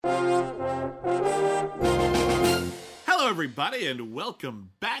everybody, and welcome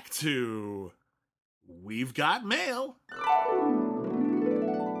back to We've Got Mail.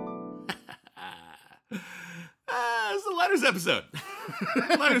 It's the Letters episode.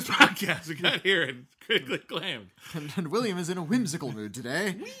 Letters podcast we got here and critically acclaimed. And William is in a whimsical mood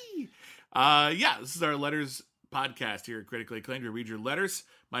today. Whee! This is our Letters podcast here at Critically Acclaimed. We read your letters.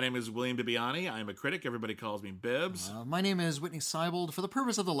 My name is William Bibiani. I am a critic. Everybody calls me Bibbs. My name is Whitney Seibold. For the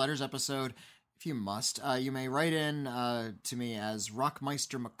purpose of the Letters episode, if you must, you may write in to me as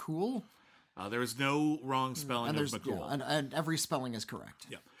Rockmeister McCool. There is no wrong spelling of McCool. Yeah, and every spelling is correct.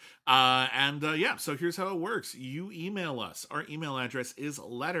 Yeah. So here's how it works. You email us. Our email address is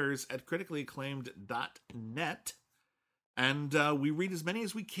letters@criticallyacclaimed.net. And we read as many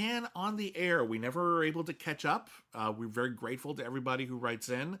as we can on the air. We never are able to catch up. We're very grateful to everybody who writes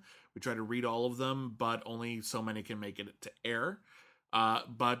in. We try to read all of them, but only so many can make it to air.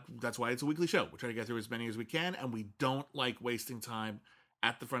 But that's why it's a weekly show. We try to get through as many as we can, and we don't like wasting time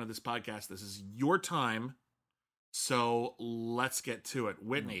at the front of this podcast. This is your time, so let's get to it.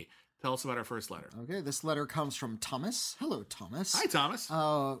 Whitney, tell us about our first letter. Okay, this letter comes from Thomas. Hello, Thomas. Hi, Thomas.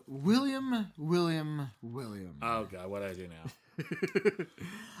 William. Oh God, what do I do now?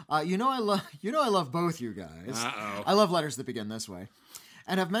 I love both you guys. Uh-oh. I love letters that begin this way.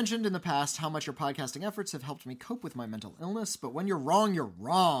 And I've mentioned in the past how much your podcasting efforts have helped me cope with my mental illness, but when you're wrong, you're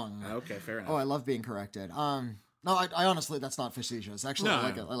wrong. Okay, fair enough. Oh, I love being corrected. No, I honestly, that's not facetious. Actually, I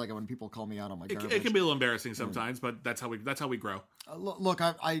like it when people call me out on my garbage. It can be a little embarrassing sometimes, but that's how we grow. Look,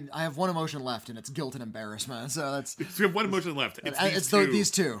 I have one emotion left, and it's guilt and embarrassment. So that's we have one emotion left. It's these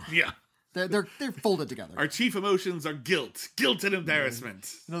two. Yeah. They're folded together. Our chief emotions are guilt and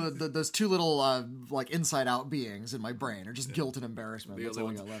embarrassment. You know, those two little inside out beings in my brain are just guilt and embarrassment. That's all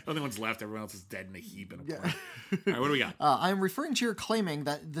I got left. The only one's left. Everyone else is dead in a heap in a corner. All right, what do we got? I'm referring to your claiming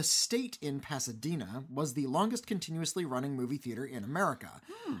that the State in Pasadena was the longest continuously running movie theater in America.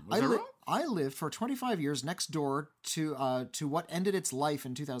 Was that wrong? I lived for 25 years next door to what ended its life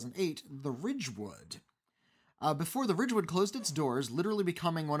in 2008, the Ridgewood. Before the Ridgewood closed its doors, literally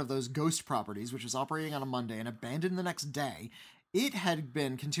becoming one of those ghost properties, which was operating on a Monday and abandoned the next day, it had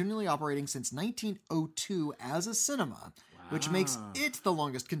been continually operating since 1902 as a cinema, which makes it the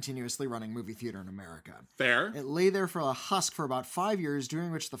longest continuously running movie theater in America. Fair. It lay there for a husk for about 5 years,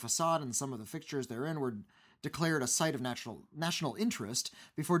 during which the facade and some of the fixtures therein were declared a site of national interest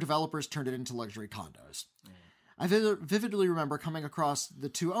before developers turned it into luxury condos. I vividly remember coming across the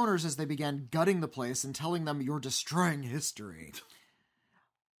two owners as they began gutting the place and telling them, "You're destroying history."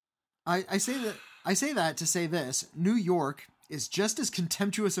 I say that to say this: New York is just as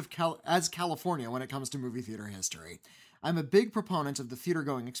contemptuous as California when it comes to movie theater history. I'm a big proponent of the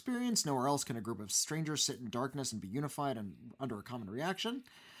theater-going experience. Nowhere else can a group of strangers sit in darkness and be unified and under a common reaction.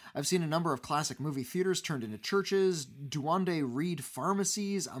 I've seen a number of classic movie theaters turned into churches, Duande Reed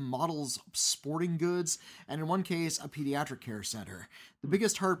pharmacies, a model's sporting goods, and in one case, a pediatric care center. The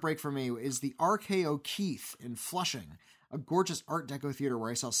biggest heartbreak for me is the RKO Keith in Flushing, a gorgeous Art Deco theater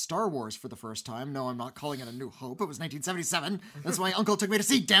where I saw Star Wars for the first time. No, I'm not calling it A New Hope. It was 1977. That's what my uncle took me to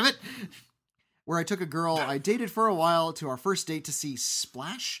see, damn it! Where I took a girl I dated for a while to our first date to see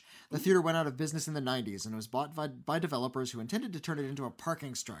Splash. The theater went out of business in the 90s and was bought by developers who intended to turn it into a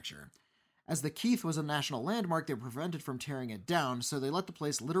parking structure. As the Keith was a national landmark, they were prevented from tearing it down, so they let the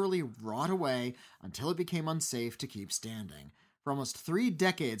place literally rot away until it became unsafe to keep standing. For almost 3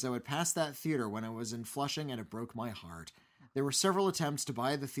 decades, I would pass that theater when I was in Flushing, and it broke my heart. There were several attempts to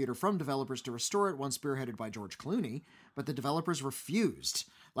buy the theater from developers to restore it, one spearheaded by George Clooney, but the developers refused.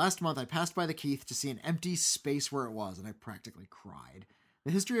 Last month, I passed by the Keith to see an empty space where it was, and I practically cried.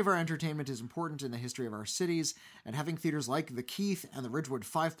 The history of our entertainment is important in the history of our cities, and having theaters like the Keith and the Ridgewood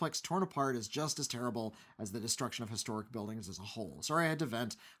Fiveplex torn apart is just as terrible as the destruction of historic buildings as a whole. Sorry I had to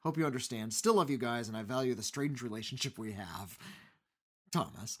vent. Hope you understand. Still love you guys, and I value the strange relationship we have.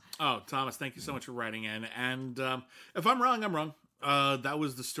 Thomas. Oh, Thomas, thank you so much for writing in. And if I'm wrong, I'm wrong. That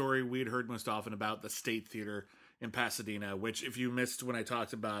was the story we had heard most often about the State Theater in Pasadena, which, if you missed when I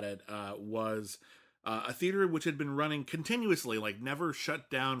talked about it, was a theater which had been running continuously, like never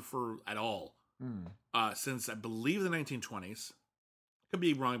shut down at all, since I believe the 1920s. Could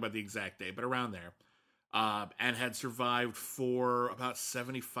be wrong about the exact date, but around there. And had survived for about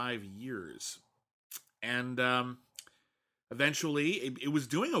 75 years. And eventually, it was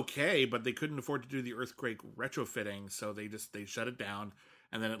doing okay, but they couldn't afford to do the earthquake retrofitting, so they shut it down.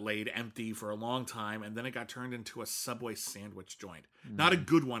 And then it laid empty for a long time, and then it got turned into a Subway sandwich joint. Not a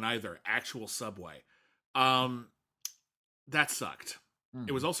good one either, actual Subway. That sucked.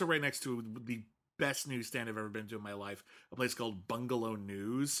 It was also right next to the best newsstand I've ever been to in my life, a place called Bungalow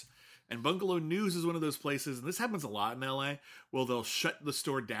News. And Bungalow News is one of those places, and this happens a lot in LA, where they'll shut the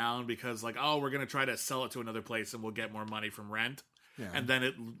store down because, like, oh, we're going to try to sell it to another place and we'll get more money from rent. Yeah. And then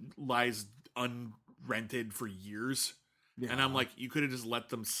it lies unrented for years. Yeah. And I'm like, you could have just let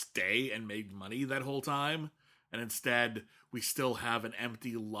them stay and made money that whole time. And instead, we still have an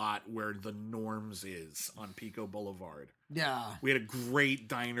empty lot where the Norms is on Pico Boulevard. Yeah. We had a great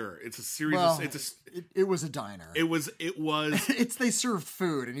diner. It's a series Well, of... it was a diner. It was... They served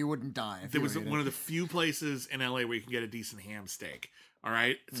food and you wouldn't die. There was one of the few places in LA where you can get a decent ham steak. All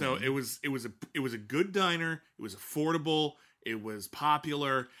right? So it was a good diner. It was affordable. It was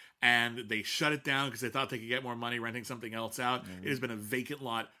popular. And they shut it down because they thought they could get more money renting something else out. It has been a vacant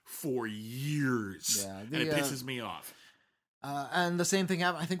lot for years. Yeah, and it pisses me off. And the same thing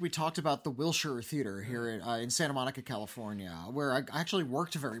happened. I think we talked about the Wilshire Theater here in Santa Monica, California, where I actually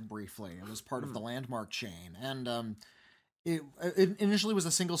worked very briefly. It was part of the Landmark chain. And it initially was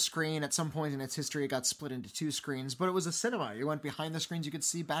a single screen. At some point in its history, it got split into 2 screens. But it was a cinema. You went behind the screens. You could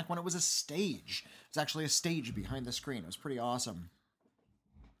see back when it was a stage. It was actually a stage behind the screen. It was pretty awesome.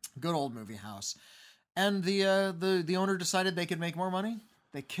 Good old movie house. And the owner decided they could make more money.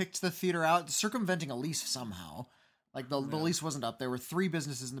 They kicked the theater out, circumventing a lease somehow. Like, the lease wasn't up. There were 3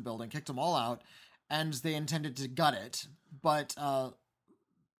 businesses in the building, kicked them all out, and they intended to gut it. But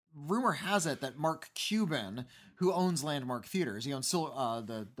rumor has it that Mark Cuban, who owns Landmark Theaters, he owns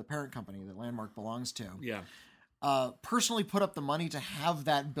the parent company that Landmark belongs to, personally put up the money to have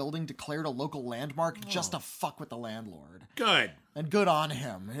that building declared a local landmark just to fuck with the landlord. Good. And good on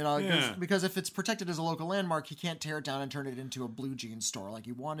him, because if it's protected as a local landmark, he can't tear it down and turn it into a blue jeans store like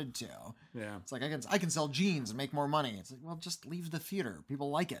he wanted to. Yeah. It's like, I can sell jeans and make more money. It's like, well, just leave the theater. People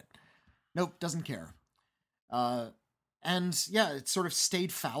like it. Nope, doesn't care. And yeah, it sort of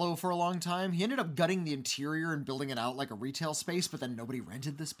stayed fallow for a long time. He ended up gutting the interior and building it out like a retail space, but then nobody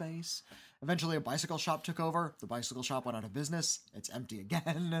rented the space. Eventually, a bicycle shop took over. The bicycle shop went out of business. It's empty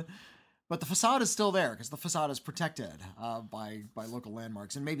again. But the facade is still there because the facade is protected by local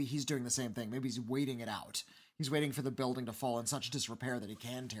landmarks. And maybe he's doing the same thing. Maybe he's waiting it out. He's waiting for the building to fall in such disrepair that he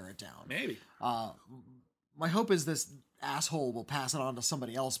can tear it down. Maybe. My hope is this asshole will pass it on to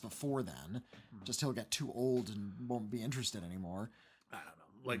somebody else before then. Just he'll get too old and won't be interested anymore. I don't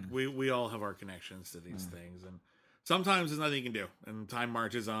know. Like, we all have our connections to these things. And sometimes there's nothing you can do. And time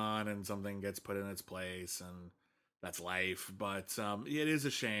marches on and something gets put in its place. And that's life. But it is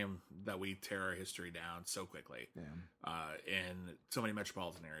a shame that we tear our history down so quickly in so many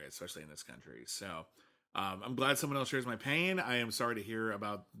metropolitan areas, especially in this country. So I'm glad someone else shares my pain. I am sorry to hear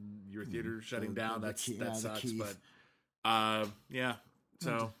about your theater shutting down. That sucks. But yeah.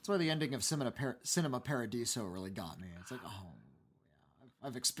 So that's why the ending of Cinema Paradiso really got me. It's like, oh, yeah,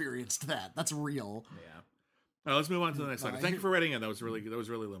 I've experienced that. That's real. Yeah. All right, let's move on to the next letter. Thank you for writing in. That was really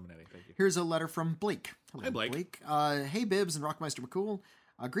illuminating. Thank you. Here's a letter from Blake. Hello, Hi, Blake. Hey, Bibbs and Rockmeister McCool.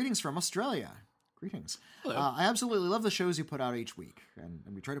 Greetings from Australia. Greetings. Hello. I absolutely love the shows you put out each week, and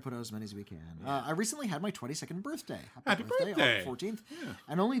we try to put out as many as we can. I recently had my 22nd birthday. Happy birthday. On the 14th. Yeah.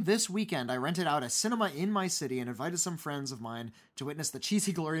 And only this weekend, I rented out a cinema in my city and invited some friends of mine to witness the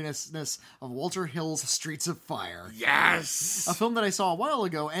cheesy gloriousness of Walter Hill's Streets of Fire. Yes! A film that I saw a while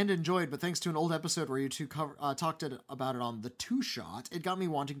ago and enjoyed, but thanks to an old episode where you two talked about it on The Two Shot, it got me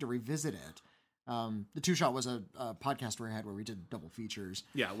wanting to revisit it. The Two Shot was a podcast where we did double features.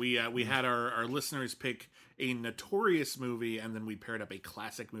 Yeah, we had our listeners pick a notorious movie, and then we paired up a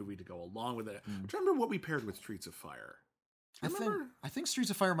classic movie to go along with it. Do you remember what we paired with Streets of Fire? I think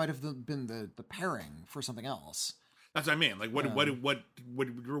Streets of Fire might have been the pairing for something else. That's what I mean. Like, what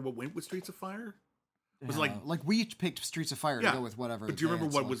went with Streets of Fire? Was like we picked Streets of Fire to go with whatever. But do you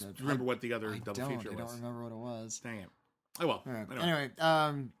remember what do you remember what the other double feature was? I don't remember what it was. Dang it. Oh well. Right. Anyway,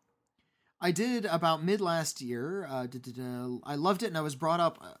 I did about mid last year. I loved it, and I was brought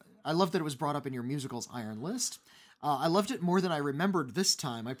up. I loved that it was brought up in your musicals Iron List. I loved it more than I remembered this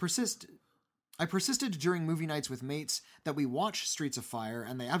time. I persisted during movie nights with mates that we watch Streets of Fire,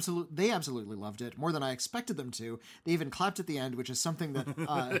 and they absolutely loved it more than I expected them to. They even clapped at the end, which is something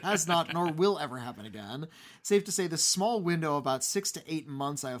that has not nor will ever happen again. Safe to say, this small window, about 6 to 8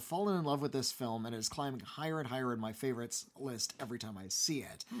 months, I have fallen in love with this film, and it is climbing higher and higher in my favorites list every time I see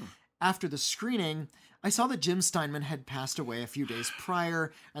it. After the screening, I saw that Jim Steinman had passed away a few days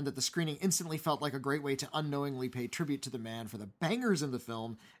prior, and that the screening instantly felt like a great way to unknowingly pay tribute to the man for the bangers in the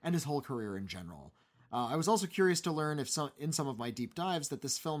film and his whole career in general. I was also curious to learn in some of my deep dives that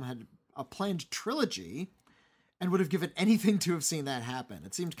this film had a planned trilogy and would have given anything to have seen that happen.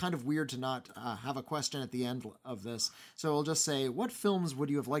 It seemed kind of weird to not have a question at the end of this, so I'll just say, what films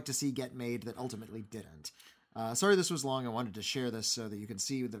would you have liked to see get made that ultimately didn't? Sorry this was long. I wanted to share this so that you can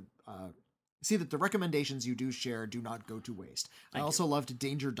see that the recommendations you do share do not go to waste. I also loved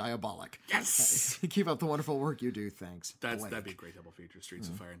Danger Diabolic. Yes! Keep up the wonderful work you do. Thanks. That'd be a great double feature, Streets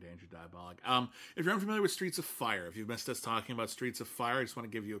of Fire and Danger Diabolic. If you're unfamiliar with Streets of Fire, if you've missed us talking about Streets of Fire, I just want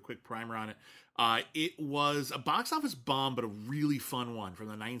to give you a quick primer on it. It was a box office bomb, but a really fun one from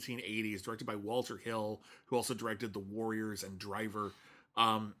the 1980s, directed by Walter Hill, who also directed The Warriors and Driver.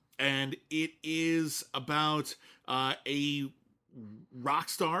 And it is about a rock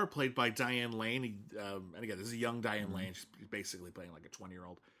star played by Diane Lane. And again, this is a young Diane Lane. She's basically playing like a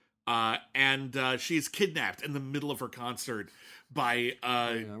 20-year-old. And she's kidnapped in the middle of her concert by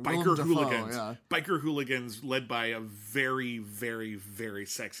biker hooligans. Biker hooligans led by a very, very, very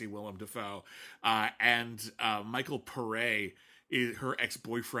sexy Willem Dafoe. And Michael Pare, her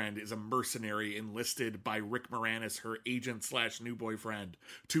ex-boyfriend, is a mercenary enlisted by Rick Moranis, her agent / new boyfriend,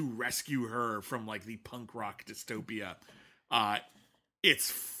 to rescue her from like the punk rock dystopia.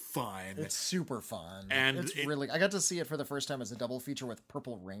 It's fun. It's super fun. And it's really... I got to see it for the first time as a double feature with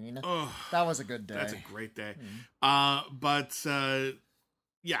Purple Rain. That was a good day. That's a great day. Yeah,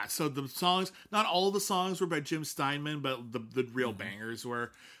 so the songs... Not all the songs were by Jim Steinman, but the real bangers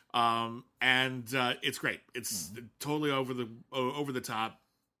were. And it's great. It's totally over the top.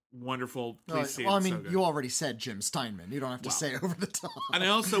 Wonderful. Please see it. Well, I mean, you already said Jim Steinman. You don't have to say over the top. And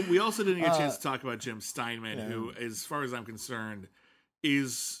we also didn't get a chance to talk about Jim Steinman, who, as far as I'm concerned,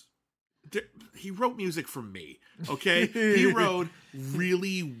 he wrote music for me. Okay, he wrote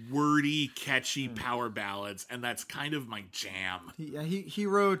really wordy, catchy power ballads, and that's kind of my jam. He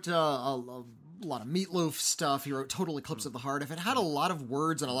wrote a lot of Meatloaf stuff. He wrote Total Eclipse of the Heart. If it had a lot of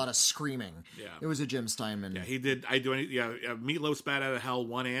words and a lot of screaming, it was a Jim Steinman. Yeah, he did. Meatloaf's Bad Out of Hell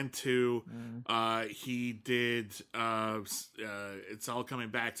 1 and 2. He did It's All Coming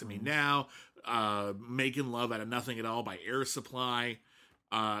Back to Me Now. Making Love Out of Nothing at All by Air Supply.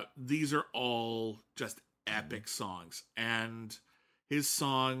 These are all just epic songs. And his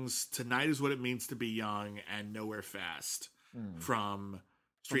songs, Tonight Is What It Means to Be Young and Nowhere Fast from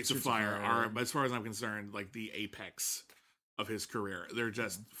Streets of Fire are, as far as I'm concerned, like the apex of his career. They're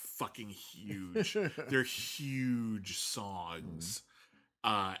just fucking huge. They're huge songs.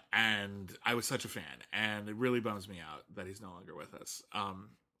 And I was such a fan, and it really bums me out that he's no longer with us.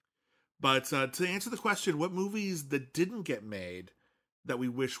 But to answer the question, what movies that didn't get made that we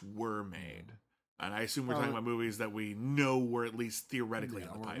wish were made? And I assume we're talking about movies that we know were at least theoretically in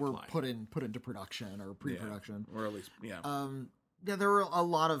the pipeline. Were put into production or pre-production. Or at least, there were a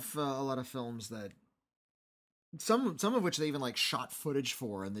lot of films that some of which they even like shot footage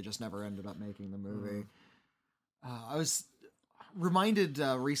for, and they just never ended up making the movie. I was reminded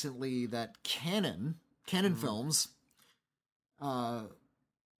recently that Canon Films,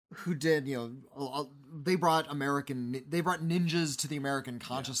 who did they brought ninjas to the American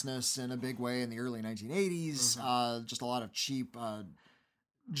consciousness in a big way in the early 1980s. Just a lot of cheap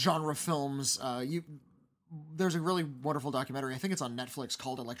genre films. There's a really wonderful documentary, I think it's on Netflix,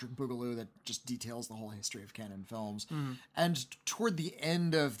 called Electric Boogaloo, that just details the whole history of Canon Films. And toward the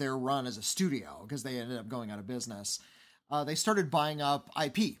end of their run as a studio, because they ended up going out of business, they started buying up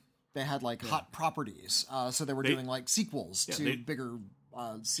IP. They had hot properties, so they were doing like sequels to bigger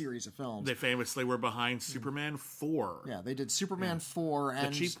series of films. They famously were behind Superman 4. Yeah, they did Superman 4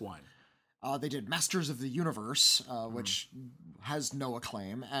 and the cheap one. They did Masters of the Universe, which has no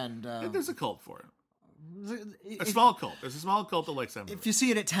acclaim, and there's a cult for it. A small cult. There's a small cult that likes that movie. If you see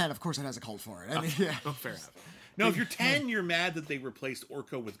it at 10, of course it has a cult for it. I mean, fair enough. No, if you're 10, you're mad that they replaced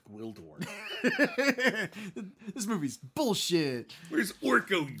Orko with Gwildor. This movie's bullshit. Where's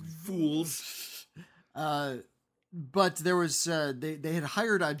Orko, you fools? But there was they had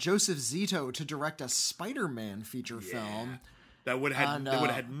hired Joseph Zito to direct a Spider-Man feature film. That would have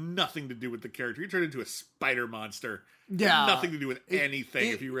had nothing to do with the character. He turned into a spider monster. Yeah, nothing to do with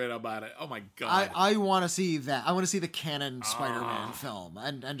anything. If you read about it, oh my god! I want to see that. I want to see the canon Spider-Man film,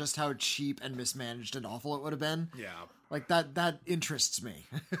 and just how cheap and mismanaged and awful it would have been. Yeah, like that interests me.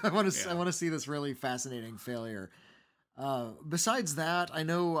 I want to see this really fascinating failure. Besides that, I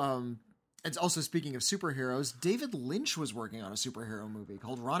know. It's also, speaking of superheroes, David Lynch was working on a superhero movie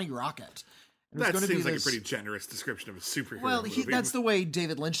called Ronnie Rocket. That seems like a pretty generous description of a superhero movie. That's the way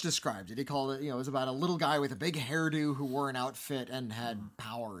David Lynch described it. He called it, it was about a little guy with a big hairdo who wore an outfit and had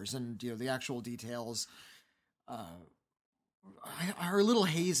powers. And, the actual details are a little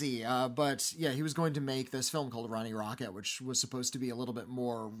hazy. But, yeah, he was going to make this film called Ronnie Rocket, which was supposed to be a little bit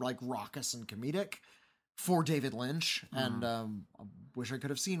more, like, raucous and comedic for David Lynch. And I wish I could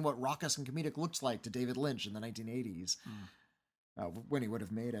have seen what raucous and comedic looked like to David Lynch in the 1980s when he would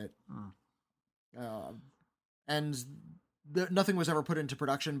have made it. and nothing was ever put into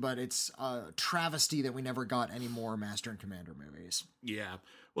production, but it's a travesty that we never got any more Master and Commander movies. Yeah.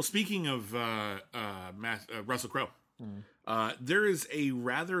 Well, speaking of Russell Crowe, there is a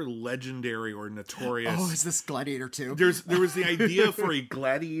rather legendary or notorious... Oh, is this Gladiator 2? There was the idea for a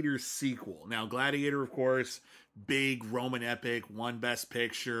Gladiator sequel. Now, Gladiator, of course, big Roman epic, won Best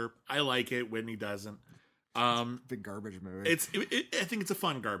Picture. I like it. Whitney doesn't. Big garbage movie. I think it's a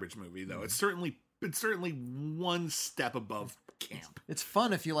fun garbage movie, though. It's certainly one step above camp. It's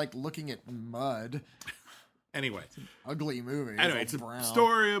fun if you like looking at mud. Anyway. It's an ugly movie. Anyway, it's a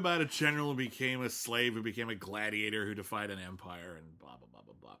story about a general who became a slave, who became a gladiator, who defied an empire, and blah, blah, blah,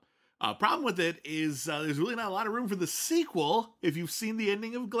 blah, blah. Problem with it is there's really not a lot of room for the sequel if you've seen the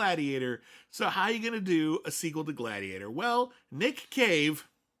ending of Gladiator. So how are you going to do a sequel to Gladiator? Well, Nick Cave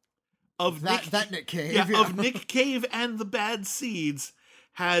of Nick Cave. Yeah, of Nick Cave and the Bad Seeds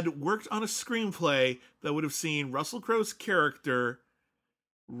had worked on a screenplay that would have seen Russell Crowe's character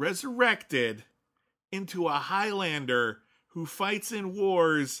resurrected into a Highlander who fights in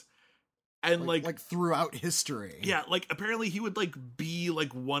wars and like throughout history. Yeah, like apparently he would like be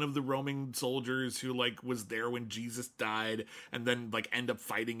like one of the Roman soldiers who like was there when Jesus died and then like end up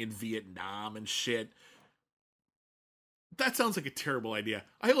fighting in Vietnam and shit. That sounds like a terrible idea.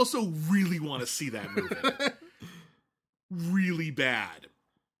 I also really want to see that movie. Really bad.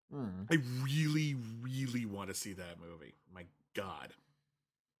 I really, really want to see that movie. My God.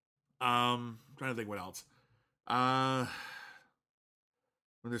 I'm trying to think what else.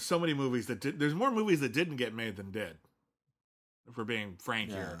 There's so many movies there's more movies that didn't get made than did. If we're being frank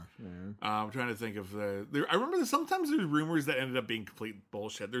here. Yeah. I'm trying to think of I remember that sometimes there's rumors that ended up being complete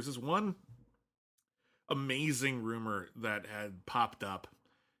bullshit. There's this one amazing rumor that had popped up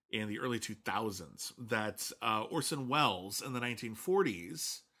in the early 2000s that Orson Welles in the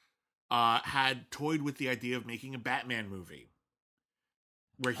 1940s had toyed with the idea of making a Batman movie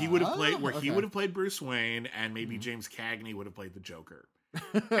where he would have played Bruce Wayne and maybe James Cagney would have played the Joker.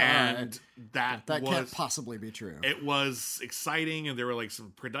 And that can't possibly be true. It was exciting, and there were like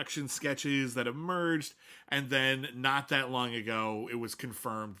some production sketches that emerged, and then not that long ago it was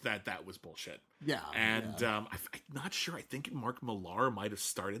confirmed that was bullshit. I'm not sure. I think Mark Millar might have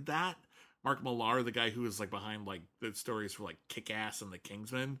started that. Mark Millar, the guy who was like behind like the stories for like Kick-Ass and The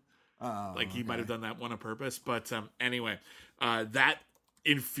Kingsman. He might have done that one on purpose. But anyway, that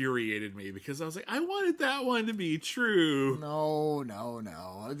infuriated me because I was like, I wanted that one to be true. No.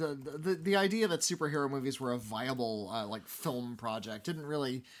 The idea that superhero movies were a viable like film project didn't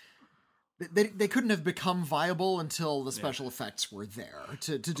really. They couldn't have become viable until the special effects were there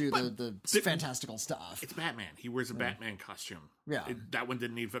to do the fantastical stuff. It's Batman. He wears a Batman costume. Yeah. That one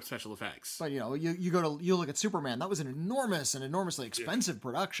didn't need special effects. But you look at Superman. That was an enormously expensive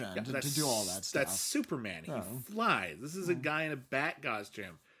production to do all that stuff. That's Superman. He flies. This is a guy in a bat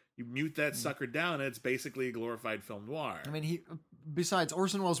costume. You mute that sucker down, and it's basically a glorified film noir. I mean, besides,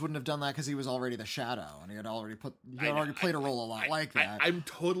 Orson Welles wouldn't have done that because he was already the Shadow, and he had already played a role a lot like that. I'm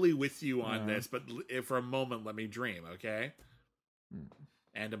totally with you on this, but for a moment, let me dream, okay?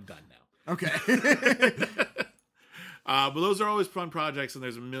 And I'm done now. Okay. But those are always fun projects, and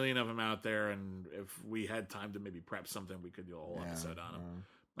there's a million of them out there, and if we had time to maybe prep something, we could do a whole episode on them.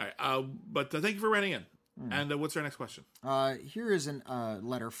 All right, but thank you for writing in. And what's our next question? Here is a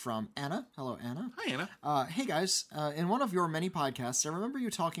letter from Anna. Hello, Anna. Hi, Anna. Hey, guys. In one of your many podcasts, I remember you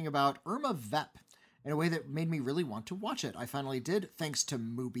talking about Irma Vep in a way that made me really want to watch it. I finally did, thanks to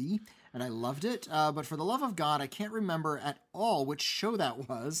Mubi, and I loved it. But for the love of God, I can't remember at all which show that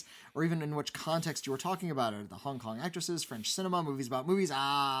was, or even in which context you were talking about it. The Hong Kong actresses, French cinema, movies about movies,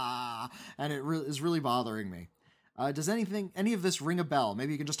 and it is really bothering me. Does any of this ring a bell?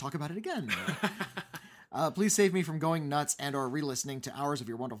 Maybe you can just talk about it again. Please save me from going nuts and or re-listening to hours of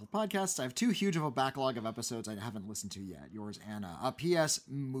your wonderful podcasts. I have too huge of a backlog of episodes I haven't listened to yet. Yours, Anna. P.S.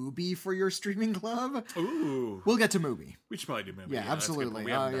 Mubi for your streaming club? Ooh. We'll get to Mubi. We should probably do Mubi. Yeah, absolutely.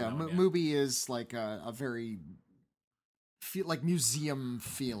 Mubi is like a very museum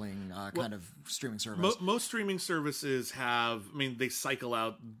feeling kind of streaming service. Most streaming services they cycle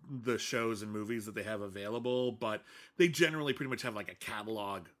out the shows and movies that they have available, but they generally pretty much have like a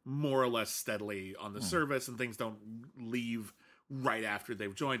catalog more or less steadily on the service, and things don't leave right after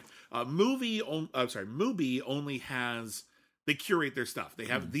they've joined. Mubi only has, they curate their stuff. They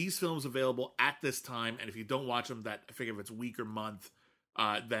have these films available at this time, and if you don't watch them, I figure if it's week or month,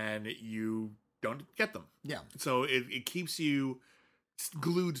 then you don't get them. Yeah. So it keeps you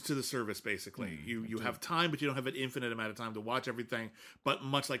glued to the service, basically. You have time, but you don't have an infinite amount of time to watch everything. But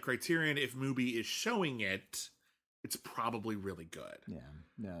much like Criterion, if Mubi is showing it, it's probably really good. Yeah.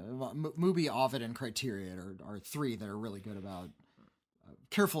 Mubi, Ovid, and Criterion are three that are really good about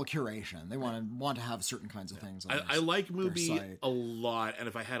careful curation. They want to have certain kinds of things. On I like Mubi a lot, and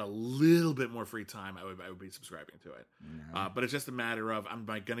if I had a little bit more free time, I would be subscribing to it. Yeah. But it's just a matter of, am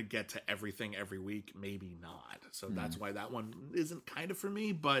I going to get to everything every week? Maybe not. So that's why that one isn't kind of for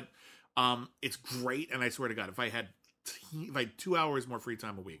me. But it's great, and I swear to God, if I had 2 hours more free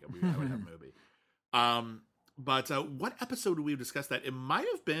time a week, I would have Mubi. But what episode did we discuss that? It might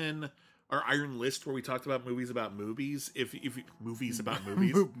have been our Iron List where we talked about movies about movies. If movies about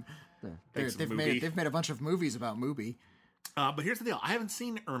movies, they've made a bunch of movies about Mubi. But here's the deal: I haven't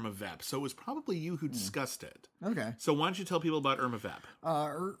seen Irma Vep, so it was probably you who discussed it. Okay. So why don't you tell people about Irma Vep?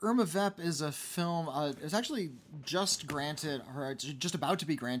 Irma Vep is a film. It's actually just granted, or it's just about to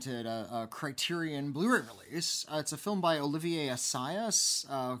be granted, a Criterion Blu-ray release. It's a film by Olivier Assayas,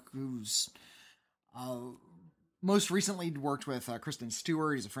 who's most recently worked with Kristen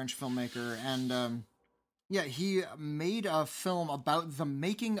Stewart. He's a French filmmaker, and he made a film about the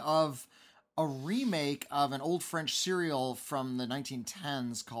making of a remake of an old French serial from the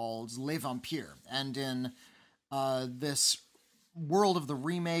 1910s called Les Vampires. And in this world of the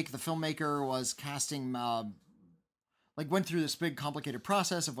remake, the filmmaker was casting, went through this big complicated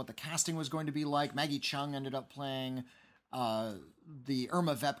process of what the casting was going to be like. Maggie Cheung ended up playing the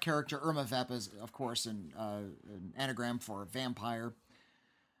Irma Vep character. Irma Vep is, of course, an anagram for vampire.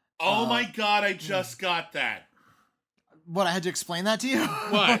 Oh my God, I just got that. What, I had to explain that to you?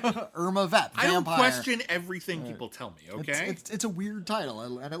 What? Irma Vep, vampire. I don't question everything people tell me, okay? It's a weird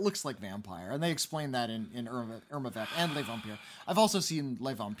title, and it looks like vampire, and they explain that in Irma Vep and Les Vampires. I've also seen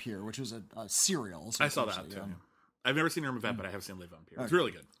Les Vampires, which was a serial. I saw that, too. Yeah. I've never seen Irma Vep, but I have seen Les Vampires. It's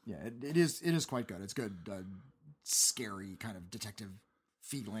really good. Yeah, it is quite good. It's good, scary kind of detective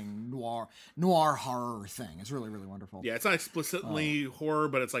feeling noir horror thing. It's really, really wonderful. Yeah, it's not explicitly horror,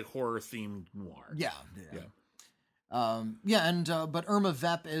 but it's like horror-themed noir. Yeah. But Irma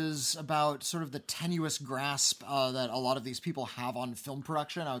Vep is about sort of the tenuous grasp that a lot of these people have on film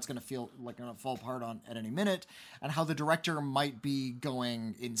production, how it's going to fall apart at any minute, and how the director might be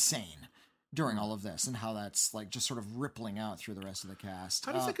going insane during all of this, and how that's just sort of rippling out through the rest of the cast.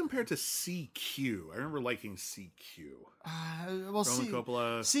 How does it compare to CQ? I remember liking CQ. Roman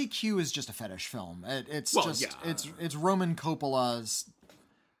Coppola. CQ is just a fetish film. It's Roman Coppola's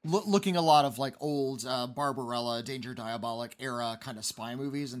looking a lot of old Barbarella, Danger Diabolic era kind of spy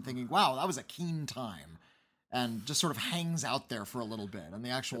movies and thinking, wow, that was a keen time. And just sort of hangs out there for a little bit. And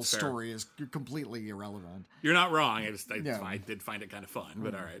the actual story is completely irrelevant. You're not wrong. I did find it kind of fun,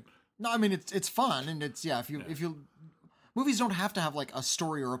 but all right. No, I mean, it's fun. And it's, if you movies don't have to have a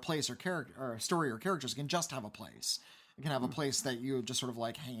story or a place or character or a story or characters. It can just have a place. It can have a place that you just sort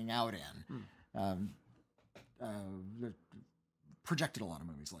of hanging out in. Projected a lot of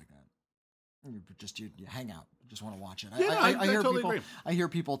movies like that. You hang out. You just want to watch it. Yeah, I hear totally people. agree. I hear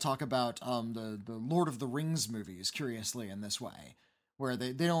people talk about the Lord of the Rings movies curiously in this way, where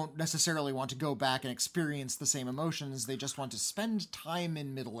they don't necessarily want to go back and experience the same emotions. They just want to spend time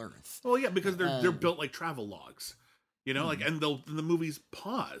in Middle Earth. Well, yeah, because they're built like travel logs, and the movies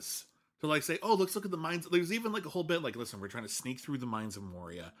pause to say, oh, let's look at the mines. There's even a whole bit listen, we're trying to sneak through the mines of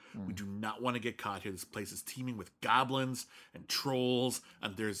Moria. We do not want to get caught here. This place is teeming with goblins and trolls,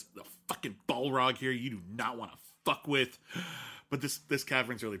 and there's a fucking Balrog here you do not want to fuck with. But this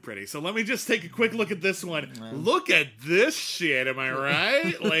cavern's really pretty. So let me just take a quick look at this one. Look at this shit, am I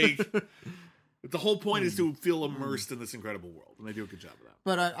right? The whole point is to feel immersed in this incredible world, and they do a good job of that.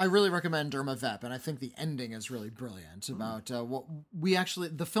 But I really recommend Irma Vep, and I think the ending is really brilliant. About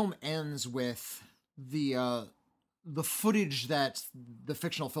the film ends with the footage that the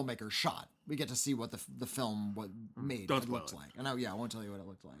fictional filmmaker shot. We get to see what the film made looked like. And I won't tell you what it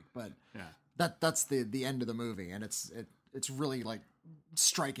looked like, but that's the end of the movie, and it's really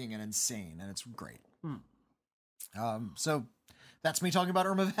striking and insane, and it's great. So that's me talking about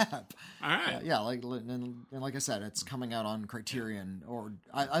Irma Vep. All right. And like I said, it's coming out on Criterion, or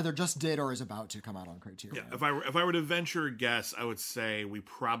either just did or is about to come out on Criterion. Yeah, if I were to venture a guess, I would say we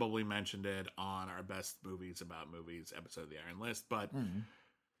probably mentioned it on our Best Movies About Movies episode of the Iron List, but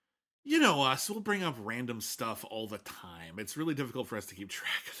you know us, we'll bring up random stuff all the time. It's really difficult for us to keep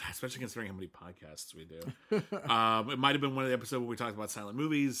track of that, especially considering how many podcasts we do. It might have been one of the episodes where we talked about silent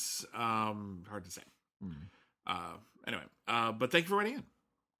movies. Hard to say. Anyway, but thank you for writing in.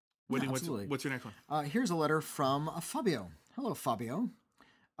 What's your next one? Here's a letter from Fabio. Hello, Fabio.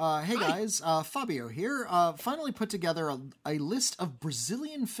 Hey guys, Fabio here. Finally put together a list of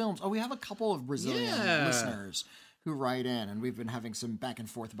Brazilian films. Oh, we have a couple of Brazilian listeners who write in, and we've been having some back and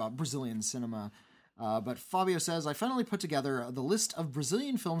forth about Brazilian cinema But Fabio says, I finally put together the list of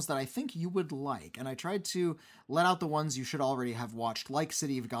Brazilian films that I think you would like, and I tried to let out the ones you should already have watched, like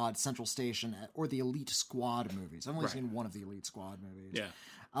City of God, Central Station, or the Elite Squad movies. I've only seen one of the Elite Squad movies. Yeah.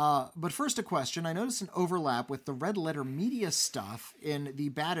 But first a question. I noticed an overlap with the Red Letter Media stuff in the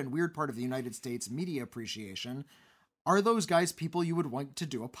bad and weird part of the United States media appreciation. Are those guys people you would want to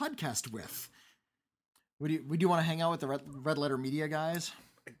do a podcast with? Would you want to hang out with the Red Letter Media guys?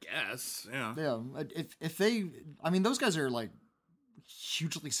 I guess, yeah. Yeah, if they, I mean, those guys are like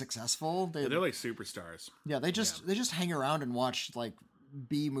hugely successful. They're like superstars. Yeah, they just hang around and watch like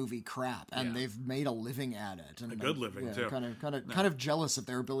B movie crap, and they've made a living at it, and a good living too. Kind of jealous of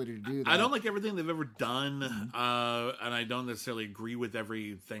their ability to do that. I don't like everything they've ever done, and I don't necessarily agree with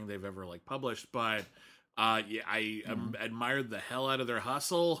everything they've ever like published, but. I admired the hell out of their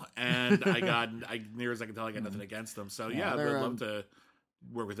hustle, and near as I can tell, I got nothing against them. So I'd love to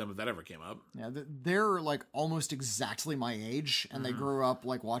work with them if that ever came up. Yeah, they're like almost exactly my age, and they grew up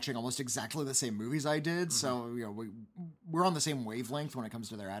like watching almost exactly the same movies I did. So we're on the same wavelength when it comes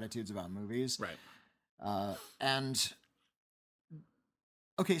to their attitudes about movies, right? And.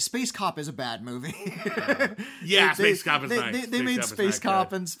 Okay, Space Cop is a bad movie. Space Cop is nice. They made Space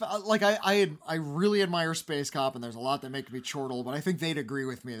Cop, and like I really admire Space Cop, and there's a lot that make me chortle, but I think they'd agree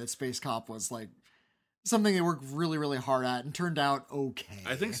with me that Space Cop was like something they worked really, really hard at and turned out okay.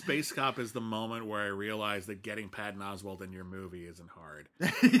 I think Space Cop is the moment where I realized that getting Patton Oswalt in your movie isn't hard.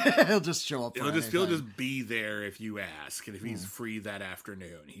 He'll just show up. He'll just be there if you ask, and if he's free that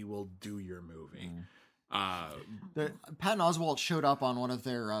afternoon, he will do your movie. Patton Oswalt showed up on one of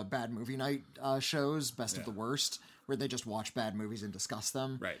their bad movie night shows, Best of the Worst, where they just watch bad movies and discuss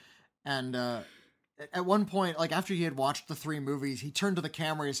them. Right. And at one point, like after he had watched the 3 movies, he turned to the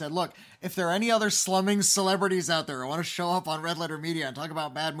camera and he said, "Look, if there are any other slumming celebrities out there who want to show up on Red Letter Media and talk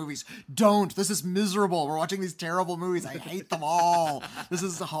about bad movies, don't. This is miserable. We're watching these terrible movies. I hate them all. This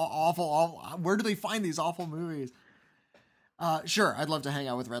is awful. Where do they find these awful movies?" Sure, I'd love to hang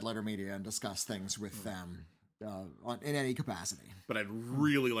out with Red Letter Media and discuss things with them in any capacity. But I'd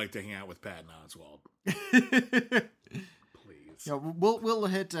really like to hang out with Patton Oswalt. Please. Yeah, we'll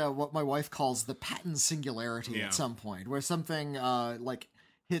hit what my wife calls the Patton singularity at some point, where something like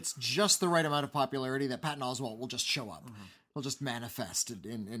hits just the right amount of popularity that Patton Oswalt will just show up. He'll just manifest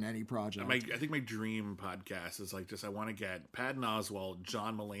in any project. I think my dream podcast is like I want to get Patton Oswalt,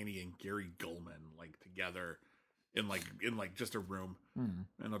 John Mulaney, and Gary Gulman like together. In just a room,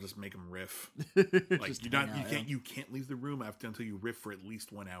 and I'll just make them riff. Like you can't leave the room until you riff for at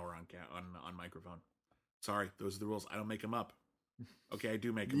least 1 hour on microphone. Sorry, those are the rules. I don't make them up. Okay, I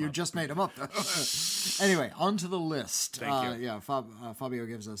do make them up. You just made them up. Anyway, on to the list. Thank you. Yeah, Fabio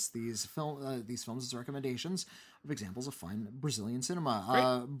gives us these films as recommendations of examples of fine Brazilian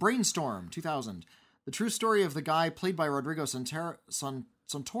cinema. Brainstorm, 2000. The true story of the guy played by Rodrigo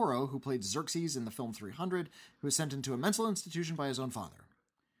Santoro, who played Xerxes in the film 300, who was sent into a mental institution by his own father.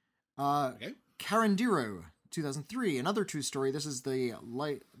 Carandiru, 2003, another true story. This is the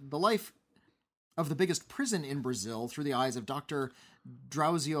life of the biggest prison in Brazil through the eyes of Dr.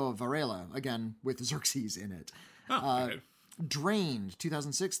 Drauzio Varela, again, with Xerxes in it. Drained,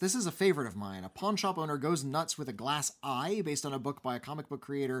 2006. This is a favorite of mine. A pawn shop owner goes nuts with a glass eye, based on a book by a comic book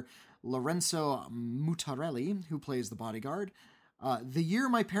creator, Lorenzo Mutarelli, who plays the bodyguard. The Year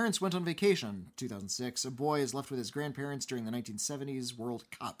My Parents Went on Vacation, 2006. A boy is left with his grandparents during the 1970s World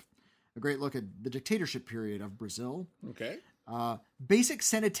Cup. A great look at the dictatorship period of Brazil. Okay. Basic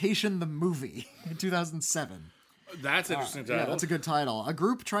Sanitation, the movie, 2007. That's an interesting title. Yeah, that's a good title. A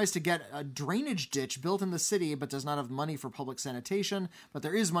group tries to get a drainage ditch built in the city, but does not have money for public sanitation. But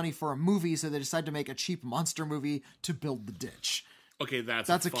there is money for a movie, so they decide to make a cheap monster movie to build the ditch. Okay, that's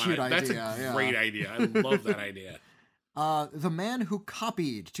a cute idea. That's a great idea. I love that idea. The Man Who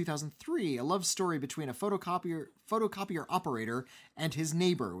Copied, 2003, a love story between a photocopier operator and his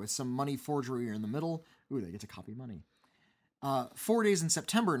neighbor, with some money forgery in the middle. Ooh, they get to copy money. 4 Days in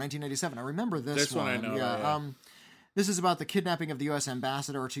September, 1997. I remember this one. I know. This is about the kidnapping of the U.S.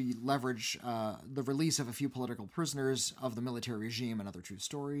 ambassador to leverage the release of a few political prisoners of the military regime. Another true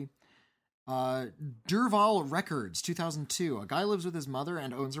story. Durval Records, 2002. A guy lives with his mother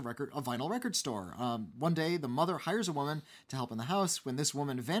and owns a vinyl record store. One day, the mother hires a woman to help in the house. When this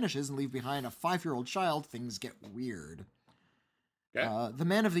woman vanishes and leaves behind a 5-year-old child, things get weird. Okay. The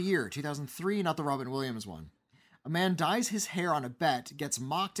Man of the Year, 2003, not the Robin Williams one. A man dyes his hair on a bet, gets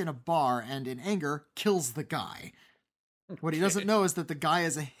mocked in a bar, and in anger, kills the guy. What he doesn't know is that the guy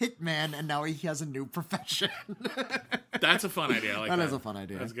is a hitman, and now he has a new profession. That's a fun idea. I like that. That is a fun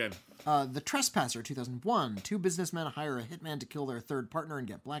idea. That's good. The Trespasser, 2001. 2 businessmen hire a hitman to kill their third partner and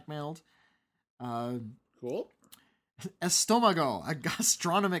get blackmailed. Cool. Estomago, a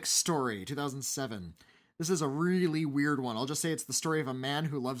gastronomic story, 2007. This is a really weird one. I'll just say it's the story of a man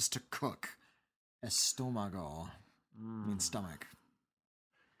who loves to cook. Estomago means stomach.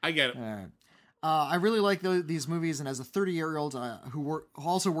 I get it. All right. I really like these movies, and as a 30-year-old who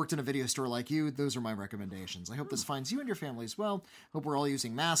also worked in a video store like you, those are my recommendations. I hope this finds you and your families well. Hope we're all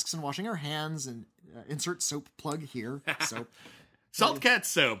using masks and washing our hands, and insert soap plug here. Soap. Salt Cat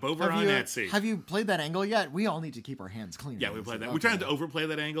Soap over on Etsy. Have you played that angle yet? We all need to keep our hands clean. Yeah, we played that. We're trying to overplay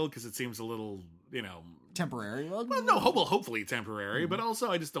that angle because it seems a little, temporary. Well, no, hopefully temporary, but also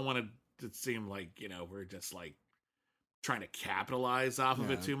I just don't want it to seem like, we're just like trying to capitalize off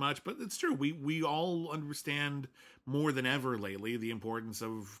of it too much. But it's true. We all understand more than ever lately the importance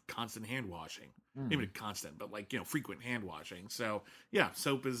of constant hand washing. Maybe not constant, but frequent hand washing. So yeah,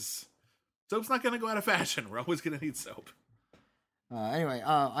 soap's not going to go out of fashion. We're always going to need soap. Anyway,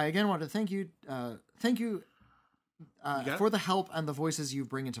 I again want to thank you for the help and the voices you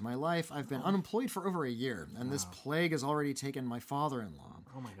bring into my life. I've been unemployed for over a year, and this plague has already taken my father-in-law.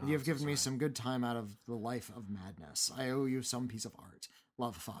 Oh my God! And you have given me some good time out of the life of madness. I owe you some piece of art.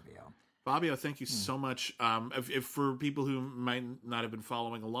 Love, Fabio. Fabio, thank you so much. If for people who might not have been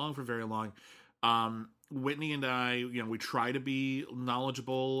following along for very long, Whitney and I, we try to be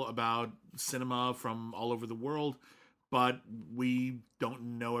knowledgeable about cinema from all over the world. But we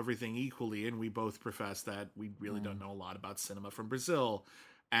don't know everything equally, and we both profess that we really don't know a lot about cinema from Brazil.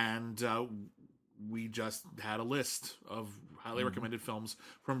 And we just had a list of highly recommended films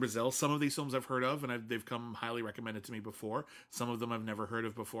from Brazil. Some of these films I've heard of, and they've come highly recommended to me before. Some of them I've never heard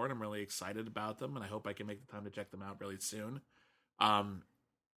of before, and I'm really excited about them, and I hope I can make the time to check them out really soon.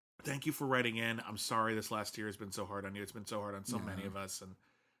 Thank you for writing in. I'm sorry this last year has been so hard on you. It's been so hard on so many of us, and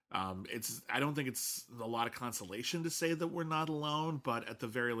I don't think it's a lot of consolation to say that we're not alone, but at the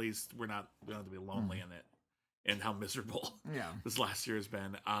very least, we don't have to be lonely in it and how miserable this last year has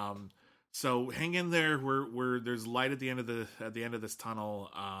been. So hang in there. There's light at the end of this tunnel.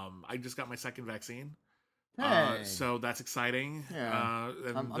 I just got my second vaccine. Hey. So that's exciting. Yeah.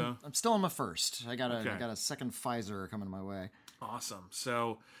 I'm still on my first. I got a second Pfizer coming my way. Awesome.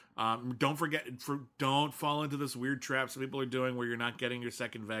 So don't fall into this weird trap some people are doing where you're not getting your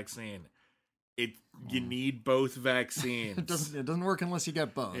second vaccine. You need both vaccines. It doesn't work unless you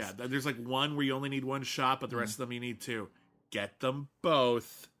get both. Yeah, there's one where you only need one shot, but the rest of them you need two. Get them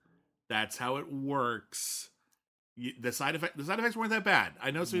both. That's how it works. The side effects weren't that bad.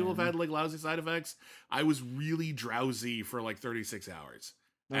 I know some people have had lousy side effects. I was really drowsy for 36 hours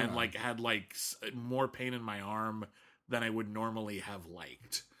and had more pain in my arm than I would normally have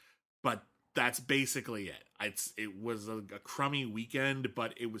liked. But that's basically it. It was a crummy weekend,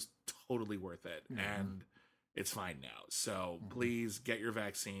 but it was totally worth it. And it's fine now. So please get your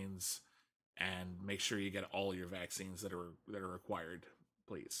vaccines and make sure you get all your vaccines that are required.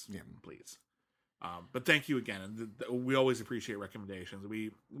 Please. Yeah. Please. But thank you again. And we always appreciate recommendations.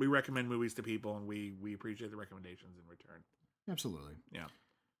 We recommend movies to people, and we appreciate the recommendations in return. Absolutely. Yeah.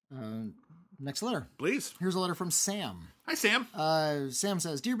 Next letter. Please. Here's a letter from Sam. Hi, Sam. Sam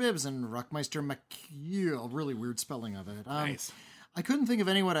says, Dear Bibbs and Ruckmeister McKeel. Really weird spelling of it. Nice. I couldn't think of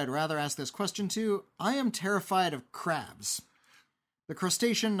anyone I'd rather ask this question to. I am terrified of crabs. The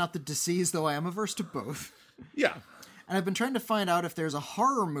crustacean, not the disease, though I am averse to both. Yeah. And I've been trying to find out if there's a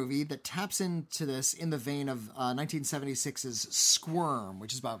horror movie that taps into this in the vein of 1976's Squirm,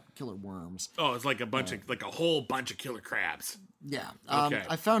 which is about killer worms. Oh, it's like a whole bunch of killer crabs. Yeah. Okay.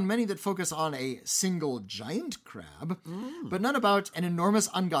 I found many that focus on a single giant crab, but none about an enormous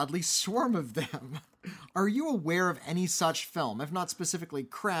ungodly swarm of them. Are you aware of any such film? If not specifically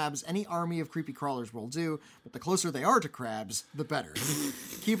crabs, any army of creepy crawlers will do, but the closer they are to crabs, the better.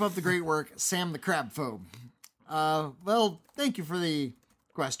 Keep up the great work, Sam the Crab Phobe. Well, thank you for the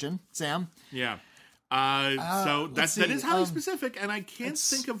question, Sam. Yeah. So that is highly specific, and I can't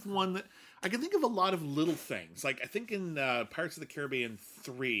think of one that... I can think of a lot of little things. I think in Pirates of the Caribbean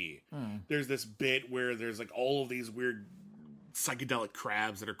 3, there's this bit where there's all of these weird psychedelic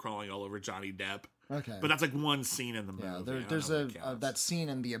crabs that are crawling all over Johnny Depp. Okay. But that's one scene in the movie. Yeah, there's that scene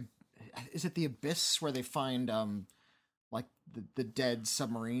in is it the Abyss where they find the dead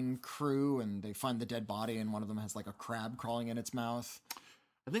submarine crew, and they find the dead body, and one of them has a crab crawling in its mouth.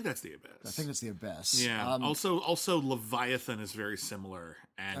 I think that's the Abyss. I think that's the Abyss. Yeah. Also, Leviathan is very similar,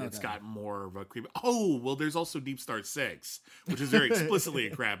 and it's got more of a creep. Oh, well, there's also Deep Star 6, which is very explicitly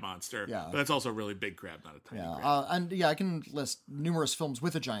a crab monster. Yeah. But that's also a really big crab, not a tiny crab. And I can list numerous films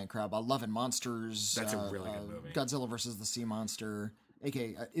with a giant crab. Love and Monsters. That's a really good movie. Godzilla vs. the Sea Monster,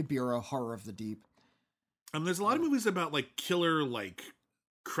 aka Ibira, Horror of the Deep. There's a lot of movies about killer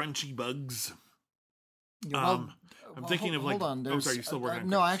crunchy bugs. Yeah, well, I'm thinking of like. hold on. Oh, sorry, you still working on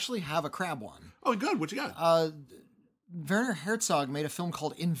no, I crabs. actually have a crab one. Oh, good. What you got? Werner Herzog made a film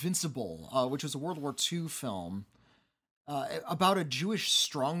called Invincible, which was a World War II film about a Jewish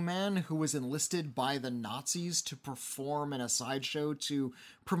strongman who was enlisted by the Nazis to perform in a sideshow to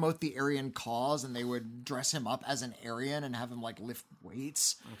promote the Aryan cause, and they would dress him up as an Aryan and have him like lift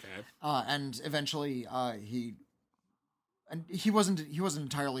weights. Okay. And eventually, he wasn't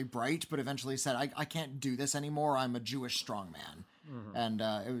entirely bright, but eventually said, "I can't do this anymore. I'm a Jewish strongman." Mm-hmm. And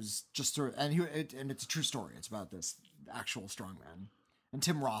it was just sort of, and it's a true story. It's about this actual strongman, and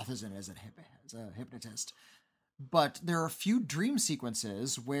Tim Roth is in it as a hypnotist. But there are a few dream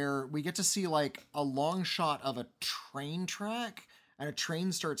sequences where we get to see like a long shot of a train track, and a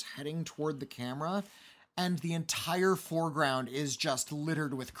train starts heading toward the camera, and the entire foreground is just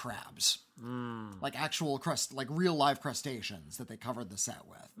littered with crabs. Like actual like real live crustaceans that they covered the set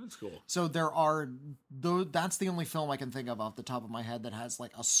with. That's cool. So that's the only film I can think of off the top of my head that has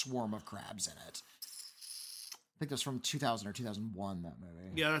like a swarm of crabs in it. I think that's from 2000 or 2001, that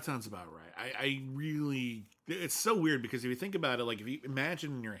movie. Yeah, that sounds about right. I really, it's so weird because if you think about it, like if you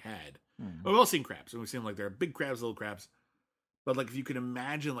imagine in your head, we've all seen crabs, and we've seen like there are big crabs, little crabs. But like if you can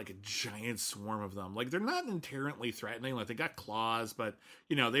imagine like a giant swarm of them, like they're not inherently threatening. Like they got claws, but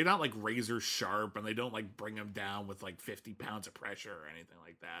you know, they're not like razor sharp, and they don't like bring them down with like 50 pounds of pressure or anything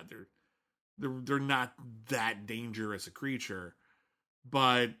like that. They're not that dangerous a creature.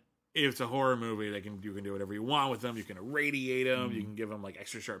 But if it's a horror movie, you can do whatever you want with them. You can irradiate them. You can give them like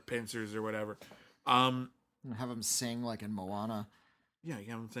extra sharp pincers or whatever. Have them sing like in Moana. Yeah,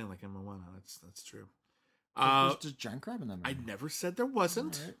 you have them sing like in Moana. That's true. There's just giant crab in them. I never said there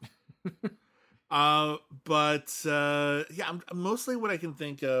wasn't. Right. Yeah, mostly what I can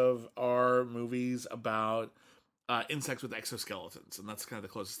think of are movies about insects with exoskeletons, and that's kind of the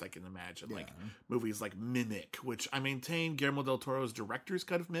closest I can imagine. Yeah. Like movies like Mimic, which I maintain Guillermo del Toro's director's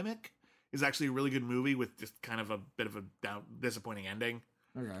cut of Mimic is actually a really good movie with just kind of a bit of a disappointing ending.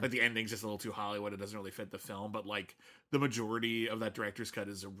 Okay. Like the ending's just a little too Hollywood. It doesn't really fit the film, but like the majority of that director's cut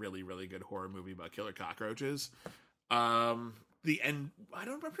is a really, really good horror movie about killer cockroaches. The end, I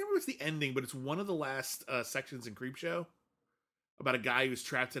don't remember if it's the ending, but it's one of the last sections in Creepshow about a guy who's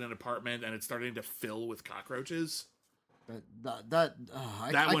trapped in an apartment and it's starting to fill with cockroaches. I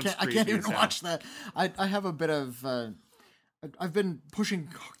can't even watch that. I have a bit of I've been pushing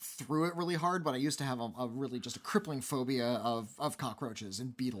through it really hard, but I used to have a really just a crippling phobia of cockroaches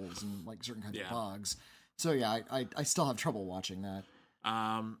and beetles and like certain kinds of bugs. So yeah, I still have trouble watching that.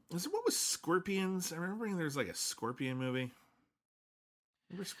 What was Scorpions? I remember there's like a scorpion movie.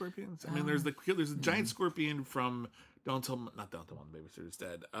 Remember Scorpions? I mean, there's a giant scorpion from Not Tell Mom the Babysitter's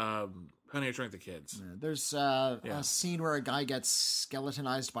Dead. Honey, I Shrunk the Kids. Yeah, there's a scene where a guy gets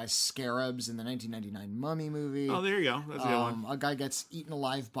skeletonized by scarabs in the 1999 Mummy movie. Oh, there you go. That's a good one. A guy gets eaten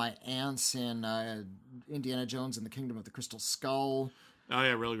alive by ants in Indiana Jones and the Kingdom of the Crystal Skull. Oh,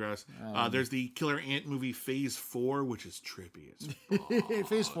 yeah, really gross. There's the killer ant movie Phase 4, which is trippy as fuck.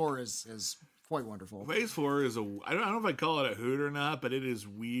 Phase 4 is quite wonderful. Phase 4 is I don't know if I call it a hoot or not, but it is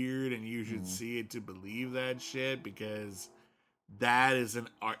weird, and you should see it to believe that shit, because that is an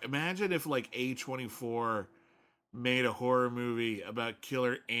art. Imagine if like A24 made a horror movie about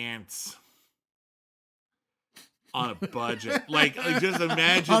killer ants on a budget. like just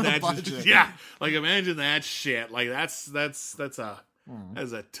imagine that. Like imagine that shit. Like that's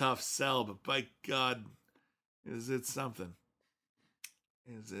a tough sell, but by God, is it something?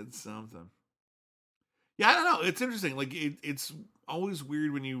 Is it something? Yeah, I don't know. It's interesting. Like it's always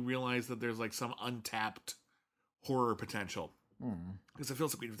weird when you realize that there's like some untapped horror potential. Because it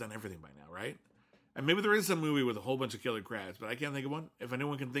feels like we've done everything by now, right? And maybe there is some movie with a whole bunch of killer crabs, but I can't think of one. If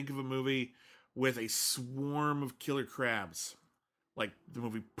anyone can think of a movie with a swarm of killer crabs, like the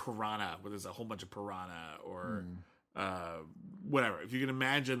movie Piranha, where there's a whole bunch of piranha, or whatever. If you can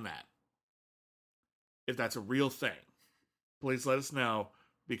imagine that, if that's a real thing, please let us know,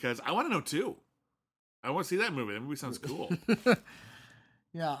 because I want to know too. I want to see that movie. That movie sounds cool.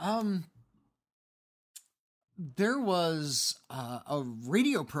 Yeah. There was a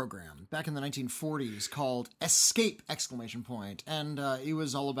radio program back in the 1940s called Escape! And it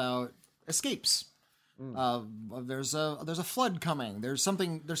was all about escapes. There's a flood coming. There's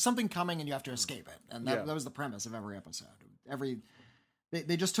something coming, and you have to escape it. And that was the premise of every episode.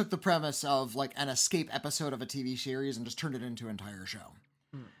 They just took the premise of like an escape episode of a TV series and just turned it into an entire show.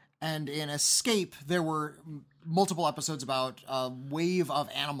 And in Escape, there were multiple episodes about a wave of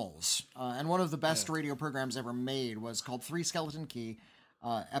animals. And one of the best radio programs ever made was called Three Skeleton Key,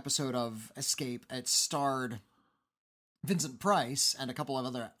 episode of Escape. It starred Vincent Price and a couple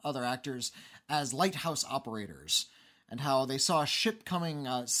of other actors as lighthouse operators, and how they saw a ship coming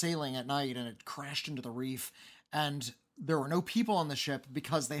sailing at night and it crashed into the reef, and there were no people on the ship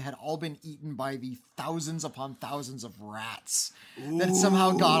because they had all been eaten by the thousands upon thousands of rats that somehow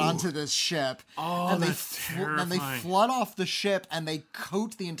got onto this ship. Oh, and that's terrifying. And they flood off the ship and they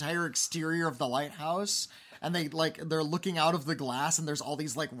coat the entire exterior of the lighthouse. And they're looking out of the glass, and there's all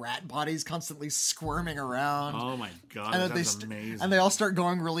these like rat bodies constantly squirming around. Oh my god, and that's amazing. And they all start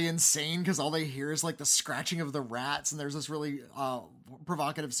going really insane because all they hear is like the scratching of the rats. And there's this really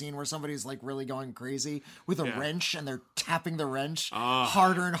provocative scene where somebody's like really going crazy with a wrench, and they're tapping the wrench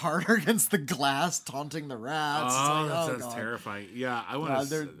harder and harder against the glass, taunting the rats. That's terrifying. Yeah, I want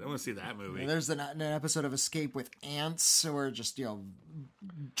to see that movie. There's an episode of Escape with ants, where just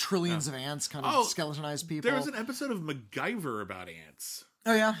trillions of ants kind of skeletonized people. There was an episode of MacGyver about ants.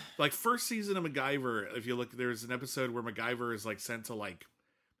 Oh yeah, like first season of MacGyver. If you look, there's an episode where MacGyver is like sent to like,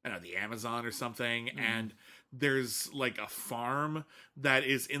 I don't know, the Amazon or something, and there's like a farm that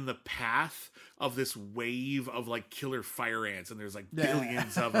is in the path of this wave of like killer fire ants, and there's like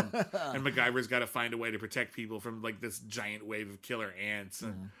billions of them, and MacGyver's got to find a way to protect people from like this giant wave of killer ants.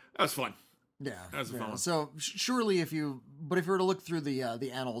 And that was fun. Yeah, that was fun. So surely, if you were to look through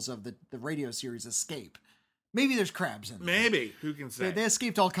the annals of the radio series Escape, maybe there's crabs in there. Maybe, who can say? They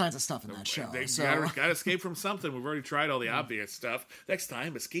escaped all kinds of stuff in that show. They gotta escape from something. We've already tried all the obvious stuff. Next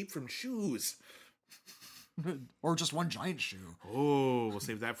time, escape from shoes. Or just one giant shoe. Oh, we'll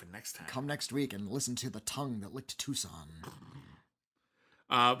save that for next time. Come next week and listen to The Tongue That Licked Tucson.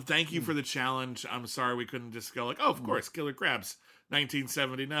 Thank you for the challenge. I'm sorry we couldn't just go like, oh, of course, Killer Crabs,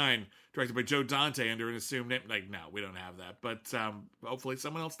 1979, directed by Joe Dante under an assumed name. Like, no, we don't have that. But hopefully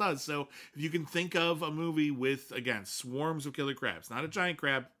someone else does. So if you can think of a movie with, again, swarms of killer crabs, not a giant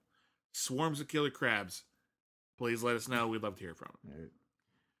crab, swarms of killer crabs, please let us know. We'd love to hear from it.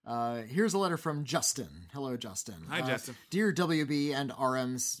 Here's a letter from Justin. Hello, Justin. Hi, Justin. Dear WB and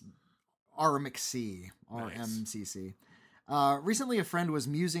RMCC. Recently, a friend was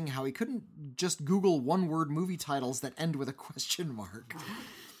musing how he couldn't just Google one-word movie titles that end with a question mark.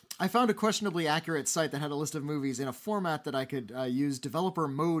 I found a questionably accurate site that had a list of movies in a format that I could use developer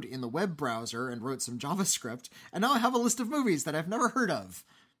mode in the web browser and wrote some JavaScript, and now I have a list of movies that I've never heard of.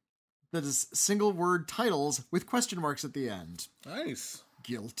 That is single-word titles with question marks at the end. Nice.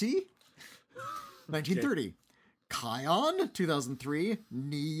 Guilty? 1930. Okay. Kion? 2003.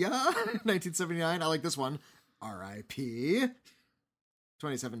 Nia? 1979. I like this one. R.I.P.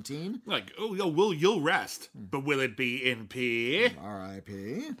 2017. Like, you'll rest, but will it be in P?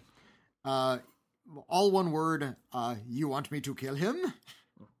 R.I.P. All one word, you want me to kill him?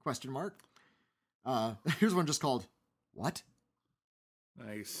 Question mark. Here's one just called, What?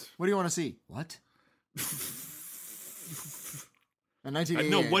 Nice. What do you want to see? What? In 1988.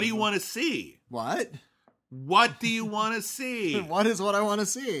 No, what do you want to see? What? What do you want to see? What is what I want to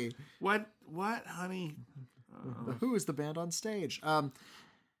see? What, honey? The Who is the band on stage?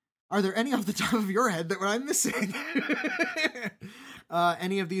 Are there any off the top of your head that I'm missing?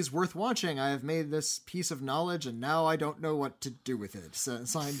 Any of these worth watching? I have made this piece of knowledge, and now I don't know what to do with it. So,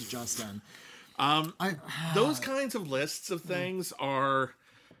 signed, Justin. Those kinds of lists of things are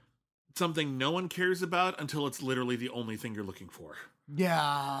something no one cares about until it's literally the only thing you're looking for.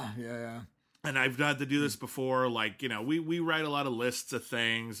 Yeah. And I've had to do this before. Like, we write a lot of lists of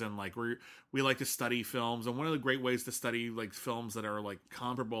things, and like we like to study films. And one of the great ways to study like films that are like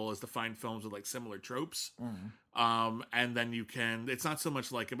comparable is to find films with like similar tropes. And then it's not so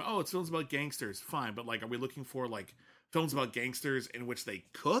much like, it's films about gangsters. Fine. But like, are we looking for like films about gangsters in which they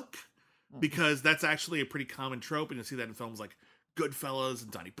cook? Because that's actually a pretty common trope. And you'll see that in films like Goodfellas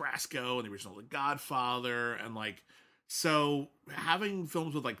and Donnie Brasco and the original The Godfather, and like, so having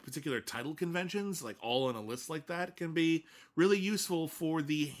films with like particular title conventions, like all on a list like that, can be really useful for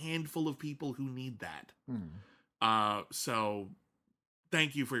the handful of people who need that. So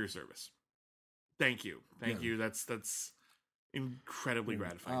thank you for your service. Thank you. That's incredibly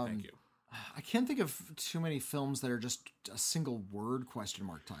gratifying. Thank you. I can't think of too many films that are just a single word question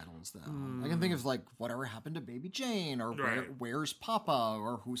mark titles, though. I can think of like Whatever Happened to Baby Jane, or Where's Papa,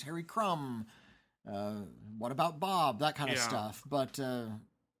 or Who's Harry Crumb, What About Bob, that kind of stuff. But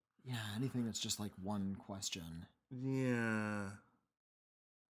anything that's just like one question. Yeah.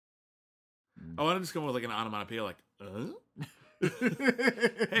 I want to just go with like an onomatopoeia, like,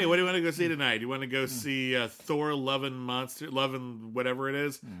 Hey, what do you want to go see tonight? Do you want to go see Thor: Love and whatever it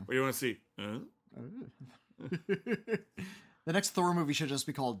is? What do you want to see? The next Thor movie should just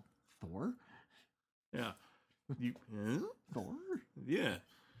be called Thor? Yeah. Thor? Yeah.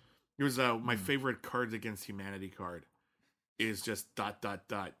 Here's my favorite Cards Against Humanity card. is just ...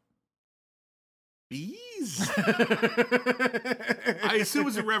 bees. I assume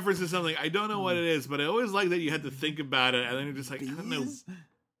it's a reference to something. I don't know what it is, but I always like that you had to think about it, and then you're just like, Bees? I don't know.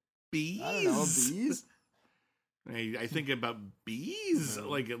 Bees? I don't know, bees? I think about bees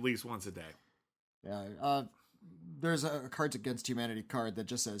like at least once a day. Yeah, there's a Cards Against Humanity card that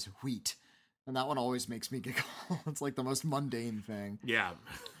just says wheat, and that one always makes me giggle. It's like the most mundane thing. Yeah.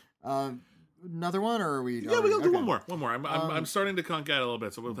 Another one, or are we? Yeah, we'll do one more. One more. I'm starting to conk out a little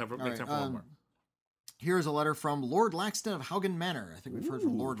bit, so we'll have make time for one more. Here's a letter from Lord Laxton of Haugen Manor. I think we've heard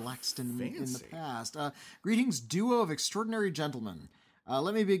from Lord Laxton in the past. Greetings, duo of extraordinary gentlemen.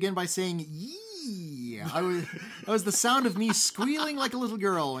 Let me begin by saying, yee! That was the sound of me squealing like a little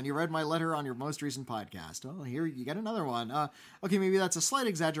girl when you read my letter on your most recent podcast. Oh, here you get another one. Okay, maybe that's a slight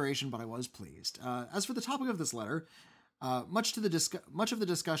exaggeration, but I was pleased. As for the topic of this letter, much of the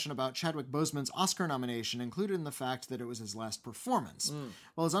discussion about Chadwick Boseman's Oscar nomination included in the fact that it was his last performance.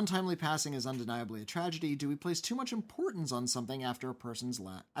 While his untimely passing is undeniably a tragedy, do we place too much importance on something after a person's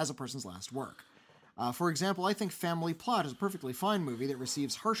last work? For example, I think Family Plot is a perfectly fine movie that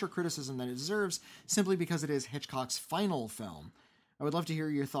receives harsher criticism than it deserves simply because it is Hitchcock's final film. I would love to hear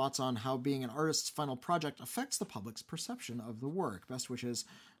your thoughts on how being an artist's final project affects the public's perception of the work. Best wishes,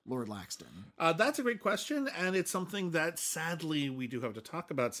 Lord Laxton. That's a great question, and it's something that sadly we do have to talk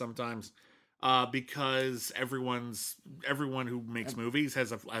about sometimes, because everyone who makes movies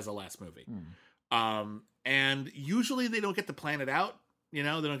has a last movie, and usually they don't get to plan it out. You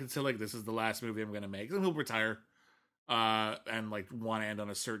know, they don't get to say like, this is the last movie I'm going to make. Some people retire, and like want to end on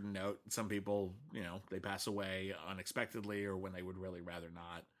a certain note. Some people, you know, they pass away unexpectedly or when they would really rather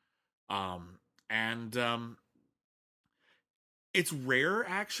not. It's rare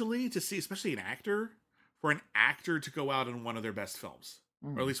actually to see, especially for an actor to go out in one of their best films,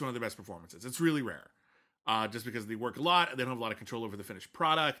 or at least one of their best performances. It's really rare. Just because they work a lot and they don't have a lot of control over the finished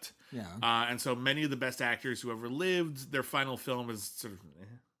product. Yeah. And so many of the best actors who ever lived, their final film is sort of,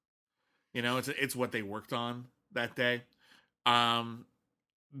 you know, it's what they worked on that day.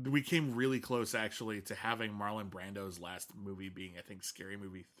 We came really close actually to having Marlon Brando's last movie being, I think, Scary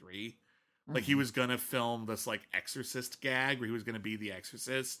Movie 3. Like he was gonna film this like Exorcist gag where he was gonna be the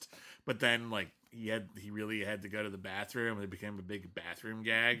Exorcist, but then like he really had to go to the bathroom and it became a big bathroom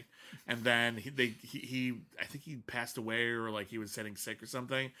gag. And then he I think he passed away or like he was getting sick or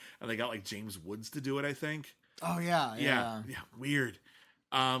something, and they got like James Woods to do it, I think. Oh yeah. Weird.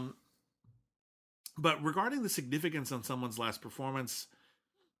 But regarding the significance on someone's last performance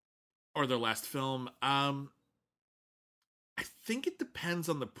or their last film, I think it depends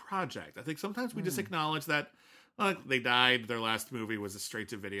on the project. I think sometimes we just acknowledge that they died. Their last movie was a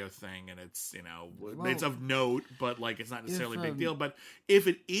straight-to-video thing, and it's, you know, it's of note, but like it's not necessarily a big deal. But if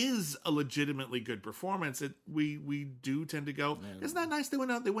it is a legitimately good performance, we do tend to go, isn't that nice? They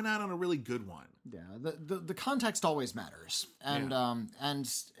went out on a really good one. Yeah, the context always matters, and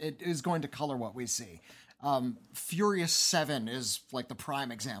it is going to color what we see. Furious 7 is like the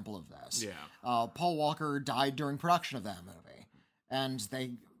prime example of this. Yeah. Paul Walker died during production of that movie, and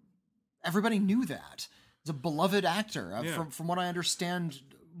everybody knew that. He's a beloved actor. From what I understand,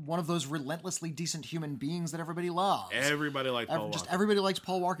 one of those relentlessly decent human beings that everybody loves. Everybody liked Paul Walker. Everybody likes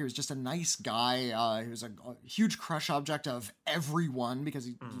Paul Walker. He was just a nice guy. He was a huge crush object of everyone because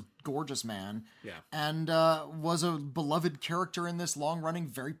he's a gorgeous man. Yeah. And was a beloved character in this long-running,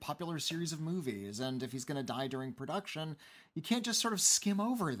 very popular series of movies. And if he's going to die during production, you can't just sort of skim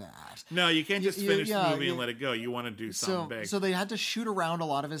over that. No, you can't just finish the movie and let it go. You want to do something big. So they had to shoot around a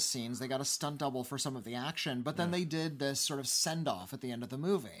lot of his scenes. They got a stunt double for some of the action, but then they did this sort of send-off at the end of the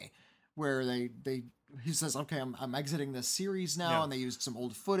movie where he says, okay, I'm exiting this series now, and they used some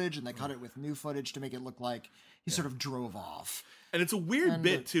old footage and they cut it with new footage to make it look like he sort of drove off. And it's a weird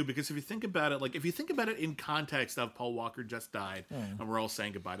bit, too, because if you think about it, in context of Paul Walker just died, and we're all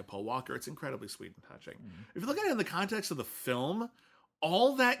saying goodbye to Paul Walker, it's incredibly sweet and touching. If you look at it in the context of the film,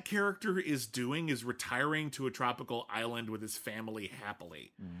 all that character is doing is retiring to a tropical island with his family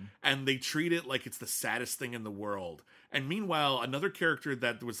happily. And they treat it like it's the saddest thing in the world. And meanwhile, another character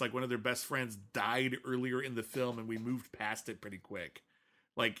that was like one of their best friends died earlier in the film, and we moved past it pretty quick.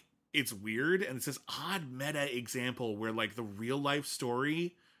 Like, it's weird, and it's this odd meta example where like the real life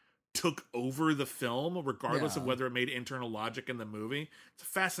story took over the film, regardless of whether it made internal logic in the movie. It's a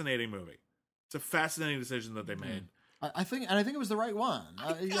fascinating movie. It's a fascinating decision that they made. I think it was the right one.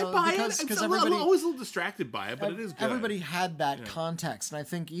 Because everybody, I'm always a little distracted by it, but it is good. Everybody had that context, and I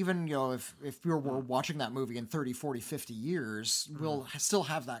think even if we were watching that movie in 30, 40, 50 years, we'll still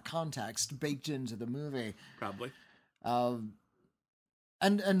have that context baked into the movie. Probably.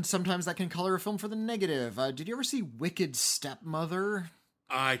 And sometimes that can color a film for the negative. Did you ever see Wicked Stepmother?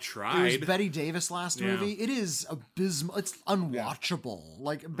 I It tried. was Betty Davis last Yeah. movie. It is abysmal. It's unwatchable.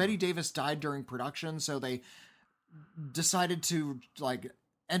 Like, Betty Davis died during production, so they decided to, like,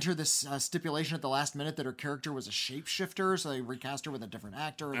 enter this stipulation at the last minute that her character was a shapeshifter, so they recast her with a different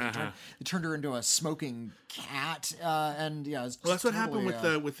actor. And they turned her into a smoking cat, and yeah, it's Well, that's what happened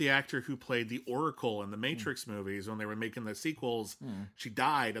totally, with the actor who played the Oracle in the Matrix movies when they were making the sequels. She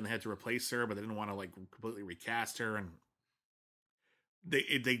died, and they had to replace her, but they didn't want to like completely recast her, and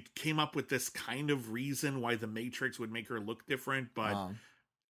they came up with this kind of reason why the Matrix would make her look different, but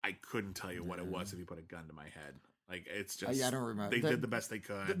I couldn't tell you what it was if you put a gun to my head. Like, it's just yeah, I don't remember. They did the best they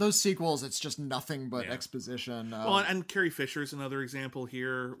could. those sequels, it's just nothing but exposition. Well, and Carrie Fisher's another example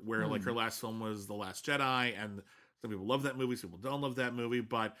here, where like her last film was The Last Jedi, and some people love that movie, some people don't love that movie,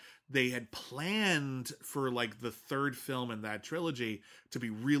 but they had planned for like the third film in that trilogy to be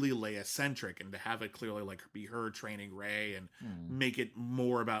really Leia centric and to have it clearly like be her training Rey and make it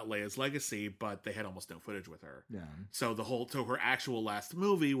more about Leia's legacy, but they had almost no footage with her. Yeah. So her actual last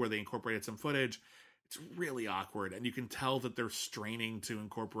movie where they incorporated some footage, it's really awkward, and you can tell that they're straining to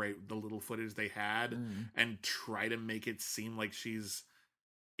incorporate the little footage they had and try to make it seem like she's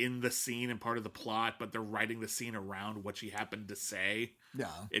in the scene and part of the plot, but they're writing the scene around what she happened to say. Yeah.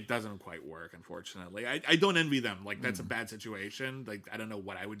 It doesn't quite work, unfortunately. I don't envy them. Like, that's a bad situation. Like, I don't know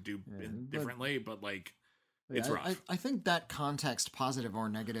what I would do differently, but like, it's rough. I think that context, positive or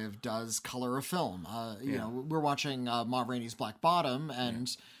negative, does color a film. You know, we're watching Ma Rainey's Black Bottom,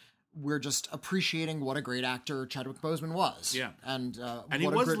 and we're just appreciating what a great actor Chadwick Boseman was. Yeah. And he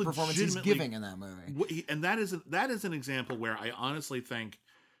what a was great performance he's legitimately- giving in that movie. And that is an example where I honestly think,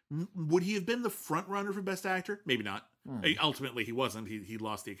 would he have been the front runner for Best Actor? Maybe not. Ultimately, he wasn't. He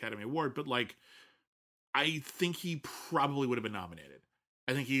lost the Academy Award, but like, I think he probably would have been nominated.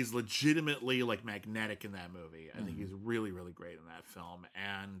 I think he's legitimately like magnetic in that movie. I think he's really, really great in that film.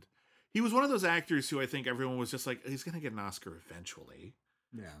 And he was one of those actors who I think everyone was just like, he's going to get an Oscar eventually.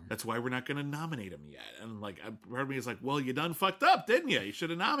 Yeah. That's why we're not going to nominate him yet. And like, part of me is like, well, you done fucked up, didn't you? You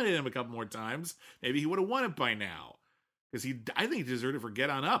should have nominated him a couple more times. Maybe he would have won it by now. Because I think he deserved it for Get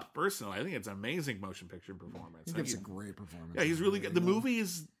On Up, personally. I think it's an amazing motion picture performance. He gives a great performance. Yeah, he's really good. The movie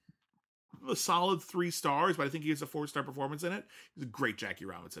is a solid 3 stars, but I think he has a 4-star performance in it. He's a great Jackie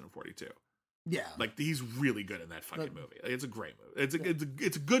Robinson in 42. Yeah. Like, he's really good in that fucking movie. Like, it's a great movie.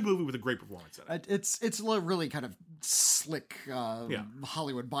 It's a good movie with a great performance in it. It's a really kind of slick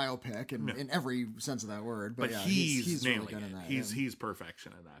Hollywood biopic in every sense of that word. But yeah, he's nailing really good in that. He's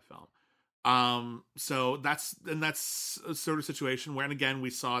perfection in that film. So that's a sort of situation where, and again,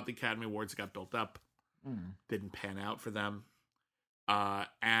 we saw at the Academy Awards, it got built up, didn't pan out for them,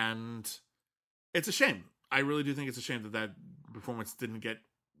 and it's a shame. I really do think it's a shame that performance didn't get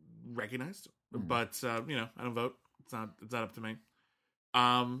recognized. But you know, I don't vote. It's not up to me.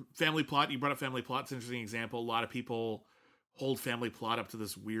 Family Plot. You brought up Family Plot. It's an interesting example. A lot of people hold Family Plot up to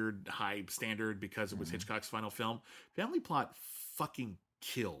this weird high standard because it was Hitchcock's final film. Family Plot fucking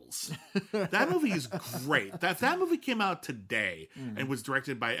kills. That movie is great. That movie came out today and was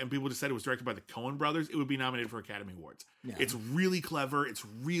directed by, and people just said it was directed by the Coen brothers, it would be nominated for Academy Awards. Yeah. It's really clever. It's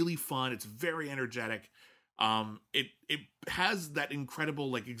really fun. It's very energetic. It has that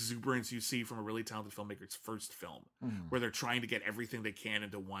incredible like exuberance you see from a really talented filmmaker's first film, where they're trying to get everything they can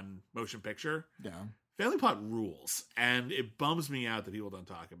into one motion picture. Yeah. Family Plot rules, and it bums me out that people don't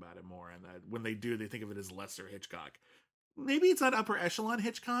talk about it more, and that when they do, they think of it as lesser Hitchcock. Maybe it's not upper echelon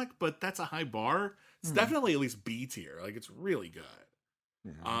Hitchcock, but that's a high bar. It's definitely at least B tier. Like, it's really good.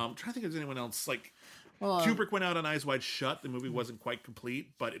 Yeah. I'm trying to think if there's anyone else. Like, Kubrick went out on Eyes Wide Shut. The movie wasn't quite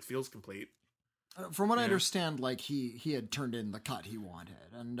complete, but it feels complete. From what I understand, like he had turned in the cut he wanted,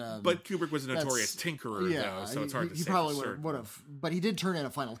 and but Kubrick was a notorious tinkerer, though, so it's hard to say. He probably would have, but he did turn in a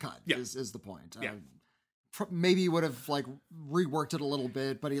final cut. Yeah. Is the point? Yeah. Maybe would have like reworked it a little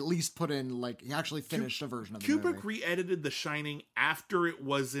bit, but he at least put in like he actually finished a version of the movie. Kubrick re-edited The Shining after it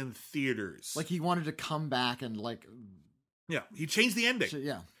was in theaters. Like he wanted to come back and like he changed the ending.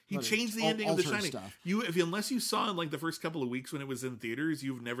 He changed the ending of The Shining. Stuff. Unless you saw in like the first couple of weeks when it was in theaters,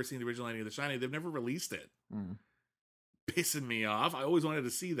 you've never seen the original ending of The Shining. They've never released it. Pissing me off. I always wanted to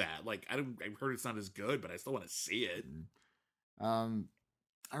see that. Like I've heard it's not as good, but I still want to see it.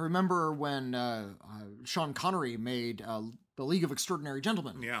 I remember when Sean Connery made The League of Extraordinary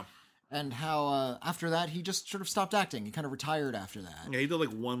Gentlemen. Yeah. And how after that he just sort of stopped acting. He kind of retired after that. Yeah, he did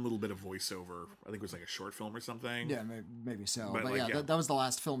like one little bit of voiceover. I think it was like a short film or something. Yeah, maybe so. But like, that was the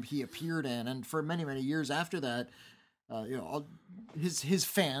last film he appeared in. And for many, many years after that, his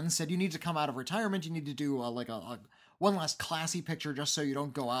fans said, you need to come out of retirement. You need to do like a one last classy picture just so you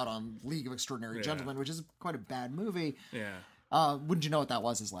don't go out on League of Extraordinary Gentlemen, which is quite a bad movie. Yeah. Wouldn't you know what, that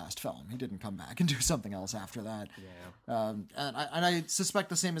was his last film. He didn't come back and do something else after that. Yeah. And I suspect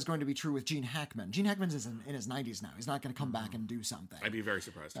the same is going to be true with Gene Hackman. Gene Hackman is in his 90s now. He's not going to come back and do something. I'd be very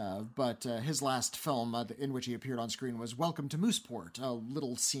surprised. But his last film in which he appeared on screen was Welcome to Mooseport, a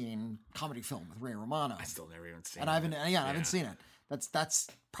little scene comedy film with Ray Romano. I still never even seen it. And I haven't seen it. That's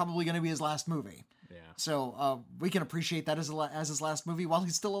probably going to be his last movie. Yeah. So we can appreciate that as his last movie while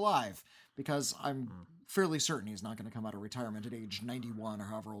he's still alive, because I'm fairly certain he's not going to come out of retirement at age 91 or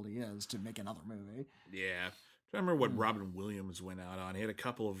however old he is to make another movie. Yeah. I remember what Robin Williams went out on. He had a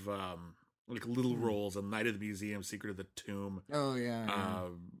couple of like little roles on Night of the Museum, Secret of the Tomb. Oh, yeah.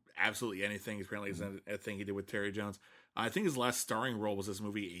 Absolutely anything. Apparently, it's a thing he did with Terry Jones. I think his last starring role was this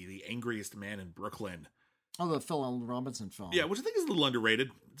movie, The Angriest Man in Brooklyn. Oh, the Phil L. Robinson film. Yeah, which I think is a little underrated.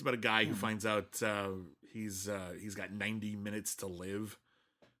 It's about a guy who finds out he's got 90 minutes to live.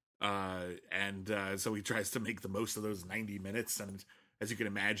 And so he tries to make the most of those 90 minutes. And as you can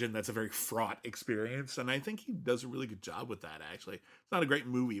imagine, that's a very fraught experience. And I think he does a really good job with that, actually. It's not a great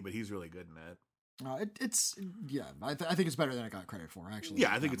movie, but he's really good in it. I think it's better than it got credit for, actually.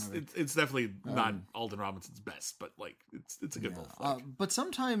 Yeah, I think it's definitely not Alden Robinson's best, but like it's a good little flick. But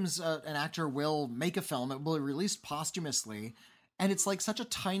sometimes an actor will make a film, it will be released posthumously, and it's like such a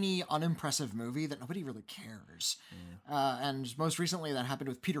tiny, unimpressive movie that nobody really cares. And most recently, that happened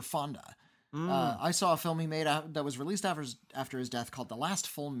with Peter Fonda. I saw a film he made that was released after his death called The Last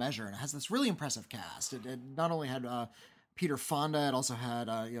Full Measure, and it has this really impressive cast. It not only had Peter Fonda, it also had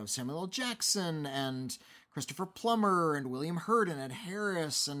Samuel L. Jackson and Christopher Plummer and William Hurt and Ed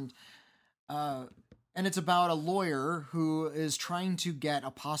Harris, and it's about a lawyer who is trying to get a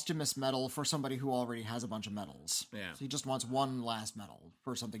posthumous medal for somebody who already has a bunch of medals. Yeah. So he just wants one last medal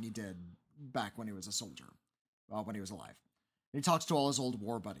for something he did back when he was a soldier, when he was alive. And he talks to all his old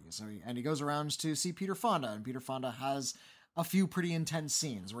war buddies, and he goes around to see Peter Fonda, and Peter Fonda has a few pretty intense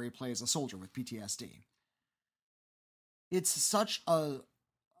scenes where he plays a soldier with PTSD. It's such a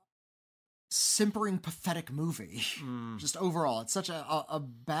simpering, pathetic movie. Just overall, it's such a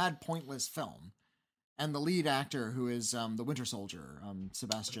bad, pointless film. And the lead actor, who is the Winter Soldier,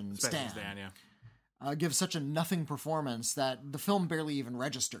 Sebastian Stan, gives such a nothing performance that the film barely even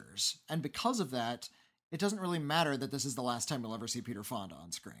registers. And because of that, it doesn't really matter that this is the last time you'll ever see Peter Fonda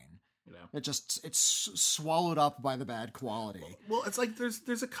on screen. It's swallowed up by the bad quality. Well, it's like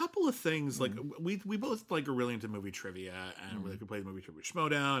there's a couple of things like we both like are really into movie trivia and really could play the movie trivia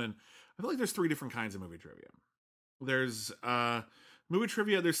Schmodown, and I feel like there's three different kinds of movie trivia. There's movie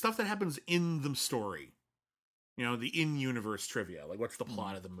trivia. There's stuff that happens in the story, the in-universe trivia, like what's the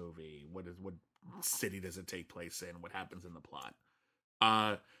plot of the movie, what city does it take place in, what happens in the plot.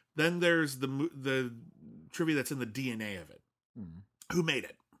 Then there's the trivia that's in the DNA of it. Who made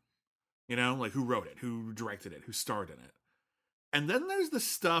it? Like who wrote it, who directed it, who starred in it. And then there's the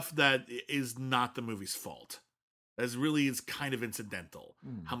stuff that is not the movie's fault. That really is kind of incidental.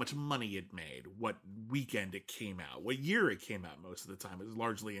 How much money it made, what weekend it came out, what year it came out most of the time. It was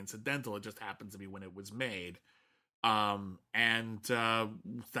largely incidental. It just happens to be when it was made. And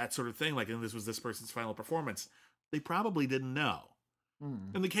that sort of thing. Like, and this was this person's final performance. They probably didn't know.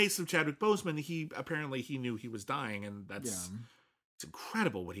 In the case of Chadwick Boseman, he knew he was dying, and that's... Yeah. It's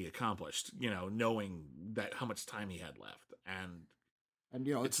incredible what he accomplished, knowing that how much time he had left, and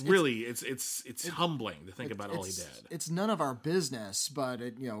it's humbling to think about all he did. It's none of our business, but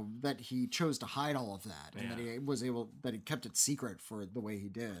that he chose to hide all of that, and that he kept it secret for the way he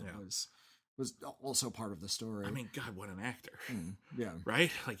did was also part of the story. I mean, God, what an actor! Yeah, right.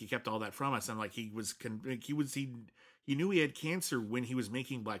 Like he kept all that from us, and like he knew he had cancer when he was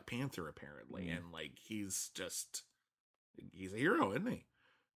making Black Panther, apparently, and like he's a hero, isn't he?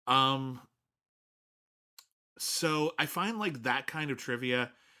 So I find like that kind of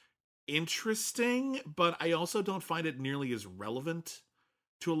trivia interesting, but I also don't find it nearly as relevant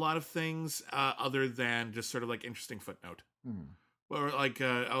to a lot of things, other than just sort of like interesting footnote. Or like,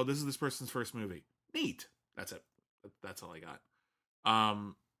 this is this person's first movie. Neat. That's it. That's all I got.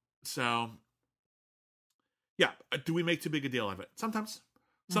 So yeah, do we make too big a deal of it?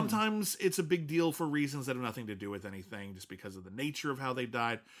 Sometimes it's a big deal for reasons that have nothing to do with anything, just because of the nature of how they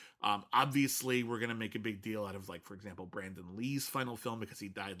died. Obviously, we're going to make a big deal out of, like, for example, Brandon Lee's final film, because he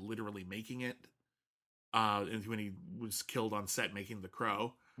died literally making it. And when he was killed on set making The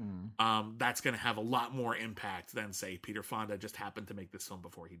Crow. That's going to have a lot more impact than, say, Peter Fonda just happened to make this film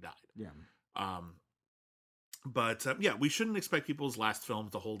before he died. Yeah. But we shouldn't expect people's last film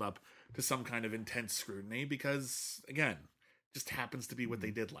to hold up to some kind of intense scrutiny, because, again, just happens to be what they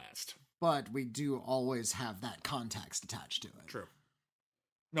did last. but we do always have that context attached to it. True.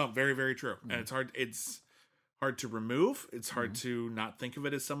 No, very, very true. And it's hard to remove. It's hard to not think of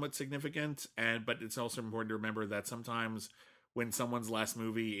it as somewhat significant. But it's also important to remember that sometimes when someone's last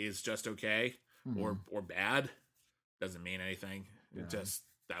movie is just okay or bad, doesn't mean anything. It just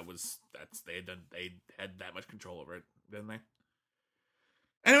they had that much control over it, didn't they?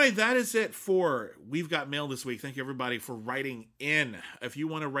 Anyway, that is it for We've Got Mail this week. Thank you, everybody, for writing in. If you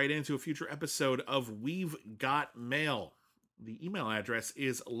want to write into a future episode of We've Got Mail, the email address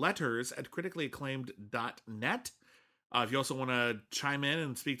is letters@criticallyacclaimed.net. If you also want to chime in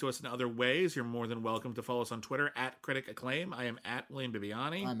and speak to us in other ways, you're more than welcome to follow us on Twitter @CriticAcclaim. I am @William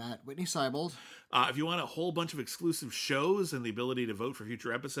Bibiani. I'm Whitney Seibold. If you want a whole bunch of exclusive shows and the ability to vote for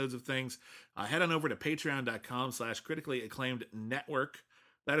future episodes of things, head on over to patreon.com/criticallyacclaimednetwork.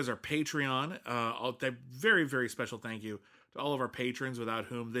 That is our Patreon. A very, very special thank you to all of our patrons, without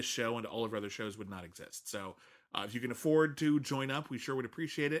whom this show and all of our other shows would not exist. So if you can afford to join up, we sure would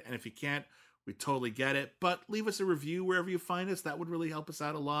appreciate it. And if you can't, we totally get it. But leave us a review wherever you find us. That would really help us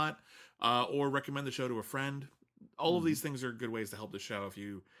out a lot. Or recommend the show to a friend. All of these things are good ways to help the show if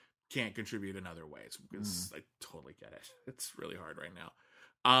you can't contribute in other ways. Because I totally get it. It's really hard right now.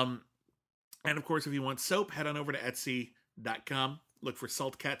 And of course, if you want soap, head on over to Etsy.com. Look for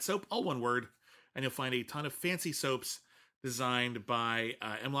Salt Cat Soap, all one word, and you'll find a ton of fancy soaps designed by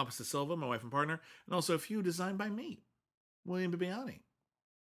M. Lopez da Silva, my wife and partner, and also a few designed by me, William Bibiani.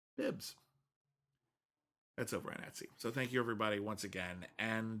 Bibs. That's over on Etsy. So thank you, everybody, once again.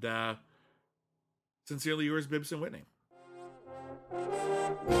 And sincerely yours, Bibs and Whitney.